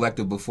mentioned Groove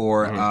Collective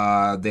before.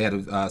 They had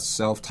a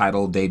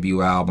self-titled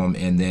debut album,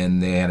 and then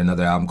they had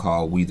another album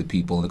called We the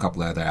People, and a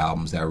couple of other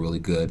albums that are really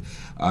good.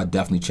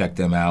 Definitely check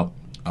them out.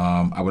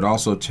 I would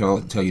also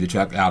tell you to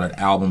check out an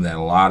album that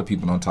a lot of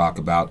people don't talk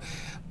about.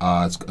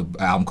 It's an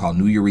album called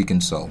New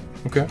Eurekan Soul.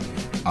 Okay.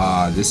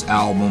 This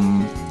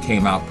album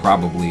came out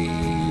probably,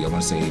 I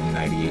want to say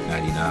 98,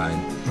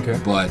 99. Okay.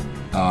 But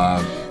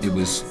it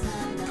was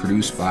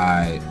produced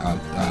by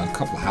a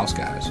couple of house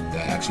guys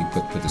that actually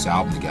put this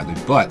album together.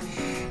 But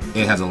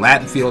it has a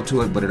Latin feel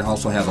to it, but it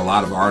also has a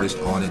lot of artists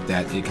on it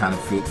that it kind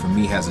of fit, for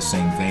me, has the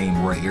same vein.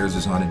 Roy Ayers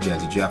is on it,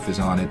 Jazzy Jeff is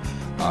on it,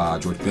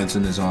 George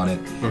Benson is on it,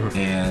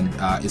 and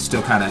it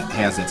still kind of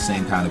has that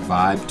same kind of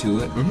vibe to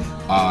it.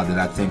 That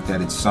I think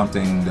that it's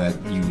something that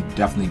you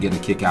definitely get a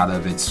kick out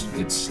of.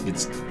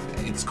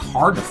 It's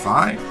hard to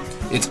find.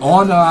 It's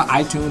on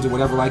iTunes or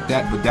whatever like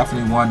that, but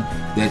definitely one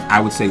that I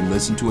would say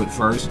listen to it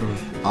first.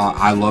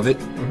 I love it,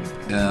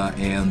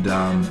 and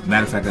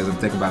matter of fact, as I'm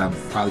thinking about it, I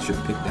probably should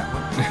have picked that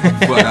one.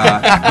 But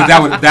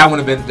that would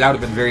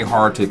have been very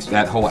hard to.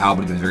 That whole album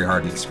would have been very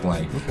hard to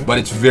explain. But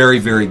it's very,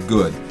 very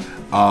good.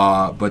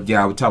 But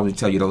yeah, I would tell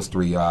you those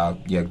three. Yeah,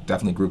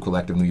 definitely Groove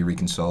Collective, New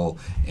Eurekan Soul,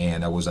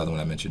 and what was the other one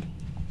I mentioned?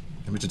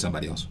 I mentioned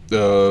somebody else.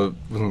 Wasn't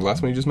the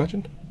last one you just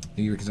mentioned?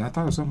 Because I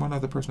thought it was one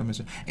other person I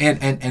mentioned.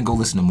 And go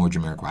listen to more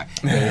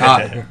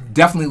Jamiroquai.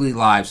 Definitely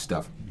live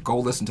stuff. Go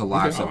listen to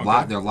live stuff.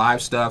 Okay. Their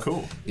live stuff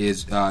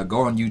is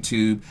go on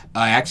YouTube.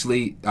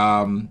 Actually,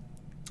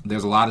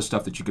 there's a lot of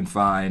stuff that you can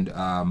find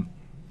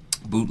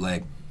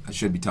bootleg. I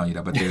shouldn't be telling you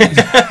that, but there is.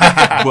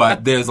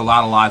 But there's a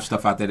lot of live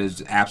stuff out there that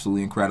is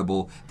absolutely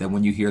incredible. That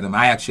when you hear them,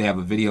 I actually have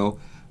a video.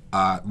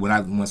 When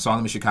I saw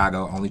them in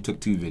Chicago, I only took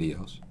 2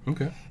 videos.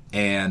 Okay.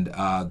 And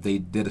they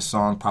did a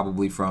song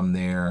probably from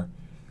their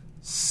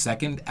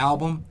second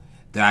album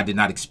that I did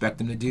not expect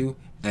them to do,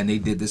 and they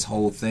did this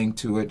whole thing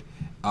to it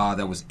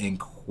that was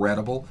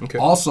incredible. Okay.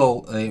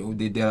 Also, when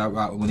they did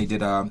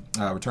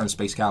Return of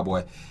Space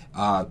Cowboy,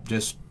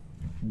 just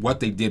what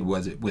they did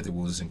with it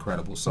was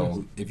incredible.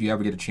 So if you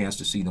ever get a chance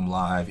to see them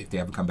live, if they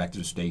ever come back to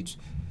the States,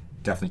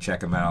 definitely check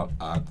them out.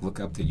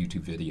 Look up the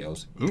YouTube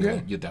videos.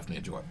 Okay. You'll definitely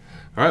enjoy it.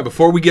 All right,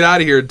 before we get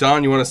out of here,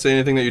 Don, you want to say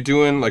anything that you're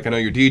doing? Like, I know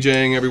you're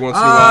DJing every once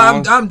in a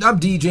while. I'm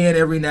DJing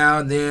every now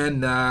and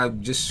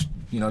then. Just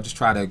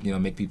try to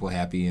make people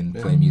happy and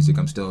play music.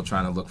 I'm still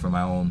trying to look for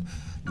my own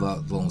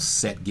little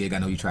set gig. I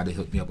know you tried to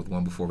hook me up with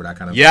one before, but I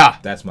kind of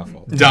that's my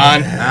fault.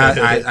 Don,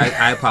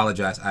 I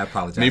apologize. I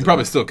mean, you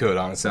probably still could,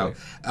 honestly. So,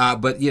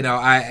 but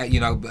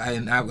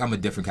I'm a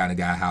different kind of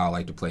guy. How I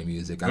like to play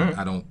music.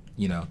 I don't.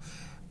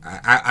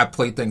 I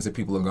play things that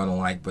people are going to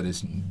like,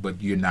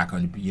 but you're not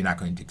going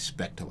to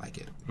expect to like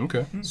it.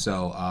 Okay.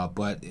 So,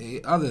 but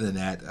other than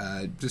that,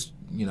 just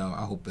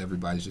I hope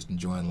everybody's just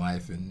enjoying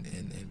life and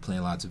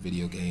playing lots of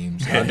video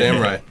games.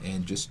 Damn right.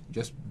 And just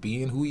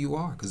being who you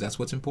are, because that's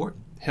what's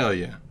important. Hell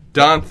yeah.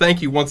 Don,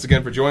 thank you once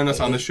again for joining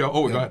us on the show.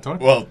 Oh, go ahead,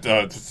 Tony. Well,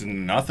 it's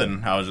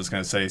nothing. I was just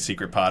going to say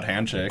secret pod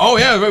handshake. Oh,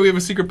 yeah, right, we have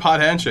a secret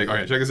pod handshake.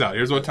 Okay, check this out.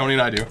 Here's what Tony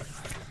and I do.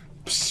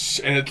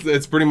 And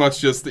it's pretty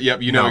much just,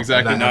 you know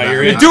exactly.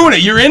 You're doing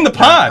it. You're in the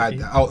pod.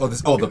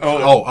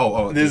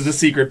 This is the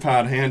secret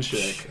pod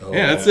handshake.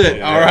 Yeah, that's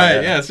it. All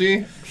right. Yeah,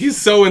 see? He's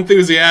so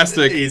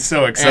enthusiastic. He's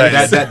so excited.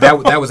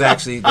 That was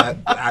actually,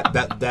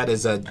 that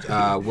is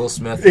a Will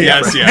Smith.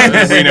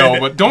 Yes, we know.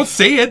 But don't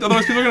say it,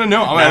 otherwise people are going to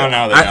know.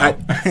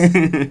 They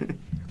know.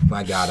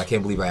 My God, I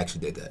can't believe I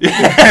actually did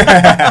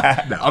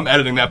that. No, I'm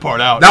editing that part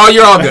out. No,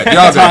 you're all good.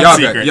 Y'all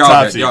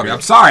Secret.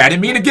 I'm sorry, I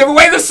didn't mean to give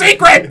away the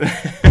secret.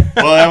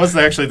 Well, that was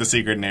actually the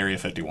secret in Area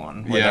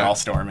 51, where they're all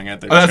storming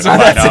it. They're that's going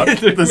to find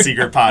out the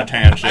secret pod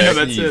handshake. I know,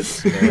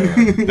 that's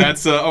it.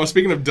 That's,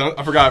 speaking of,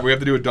 I forgot, we have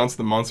to do a Dunce of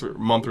the month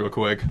real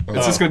quick.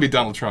 It's just going to be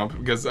Donald Trump,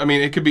 because, I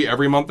mean, it could be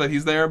every month that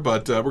he's there,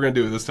 but we're going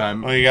to do it this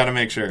time. Well, you got to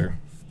make sure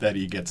that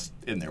he gets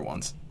in there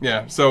once.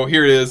 Yeah, so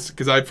here it is,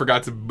 because I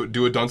forgot to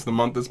do a Dunce of the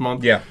month this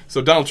month. Yeah.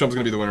 So Donald Trump's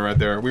going to be the winner right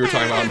there. We were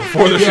talking about him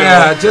before the show.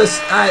 Yeah,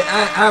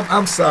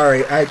 I'm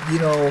sorry.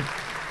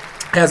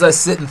 As I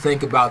sit and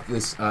think about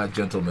this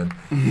gentleman,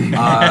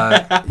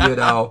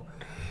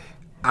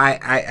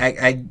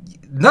 I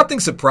nothing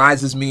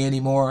surprises me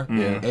anymore.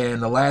 Yeah.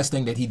 And the last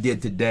thing that he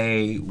did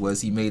today was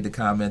he made the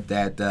comment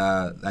that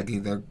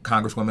the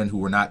congresswomen who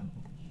were not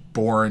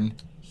born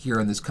here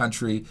in this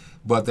country,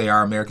 but they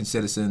are American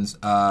citizens,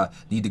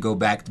 need to go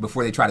back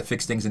before they try to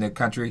fix things in their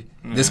country.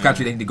 This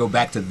country, they need to go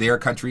back to their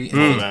country.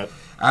 And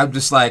I'm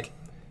just like.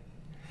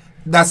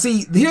 Now,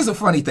 see, here's a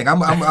funny thing.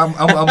 I'm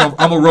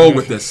a roll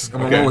with this.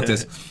 I'm a roll with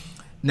this.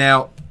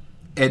 Now,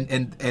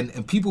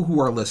 and people who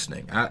are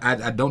listening,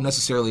 I don't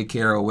necessarily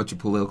care what your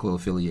political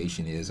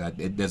affiliation is.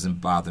 It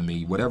doesn't bother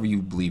me. Whatever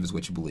you believe is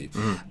what you believe.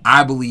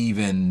 I believe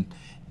in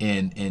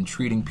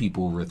treating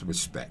people with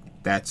respect.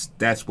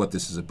 That's what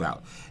this is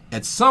about.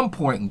 At some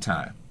point in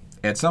time,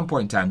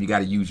 you got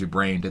to use your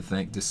brain to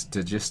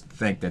just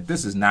think that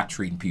this is not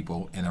treating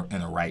people in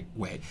a right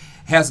way. It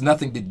has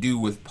nothing to do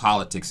with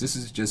politics. This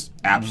is just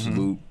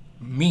absolute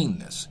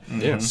meanness.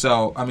 Yeah.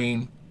 So, I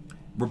mean,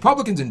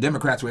 Republicans and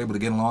Democrats were able to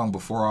get along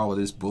before all of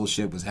this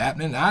bullshit was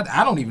happening.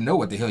 I don't even know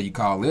what the hell you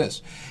call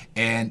this.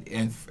 And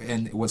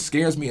what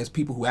scares me is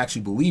people who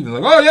actually believe in,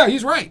 like, oh yeah,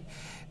 he's right.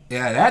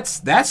 Yeah, that's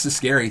the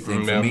scary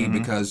thing for me Mm-hmm.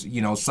 because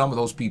some of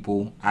those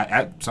people,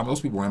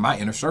 were in my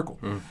inner circle,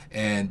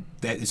 and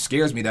that it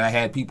scares me that I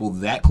had people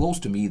that close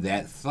to me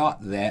that thought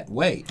that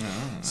way.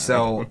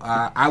 So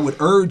I would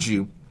urge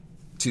you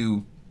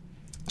to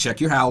check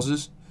your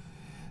houses,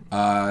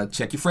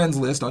 check your friends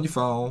list on your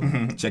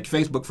phone, check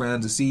your Facebook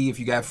friends to see if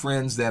you got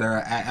friends that are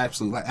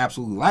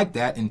absolutely like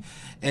that,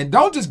 and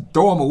don't just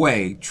throw them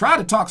away. Try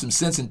to talk some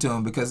sense into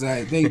them because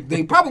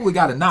they probably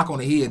got a knock on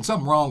the head and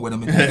something wrong with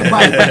them, and you can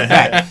probably bring them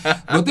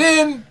back. But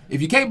then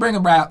if you can't bring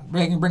them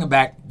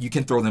back, you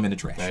can throw them in the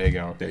trash. There you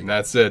go.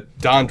 That's it.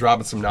 Don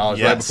dropping some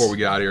knowledge right Yes. before we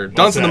get out of here.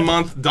 Dunce of the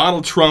month,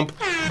 Donald Trump.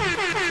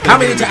 How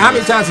many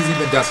times has he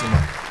been dusting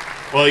them?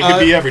 Well, he could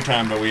be every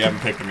time, but we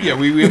haven't picked him yet. Yeah,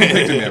 we haven't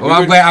picked him yet. Well,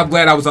 I'm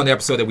glad I was on the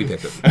episode that we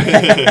picked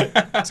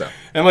up. So.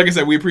 And like I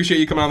said, we appreciate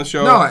you coming on the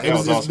show. No, That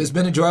was awesome. it's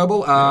been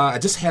enjoyable. I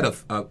just had a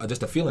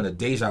feeling of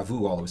deja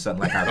vu all of a sudden,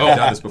 like I've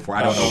done this before.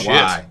 I don't know Shit.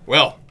 why.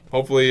 Well,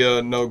 hopefully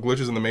no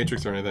glitches in the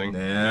Matrix or anything.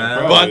 Yeah.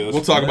 But Probably.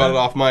 we'll talk about it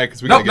off mic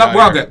because we No, gotta get out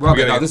we're all of here. good. We're all We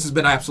good. gotta No, get- this has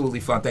been absolutely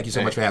fun. Thank you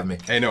so much for having me.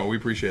 Hey, no, we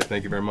appreciate it.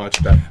 Thank you very much.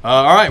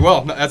 All right,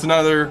 well, that's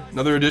another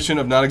edition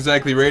of Not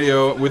Exactly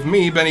Radio with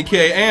me, Benny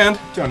K, and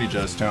Tony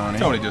just Tony.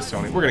 Tony Just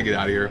Tony. We're gonna get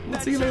out of here. We'll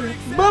see you later.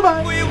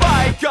 Bye-bye. We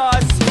like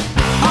us.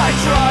 I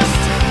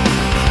trust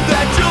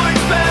that you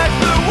expect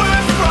the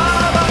worst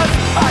from us.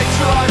 I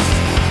trust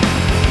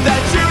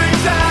that you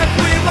exact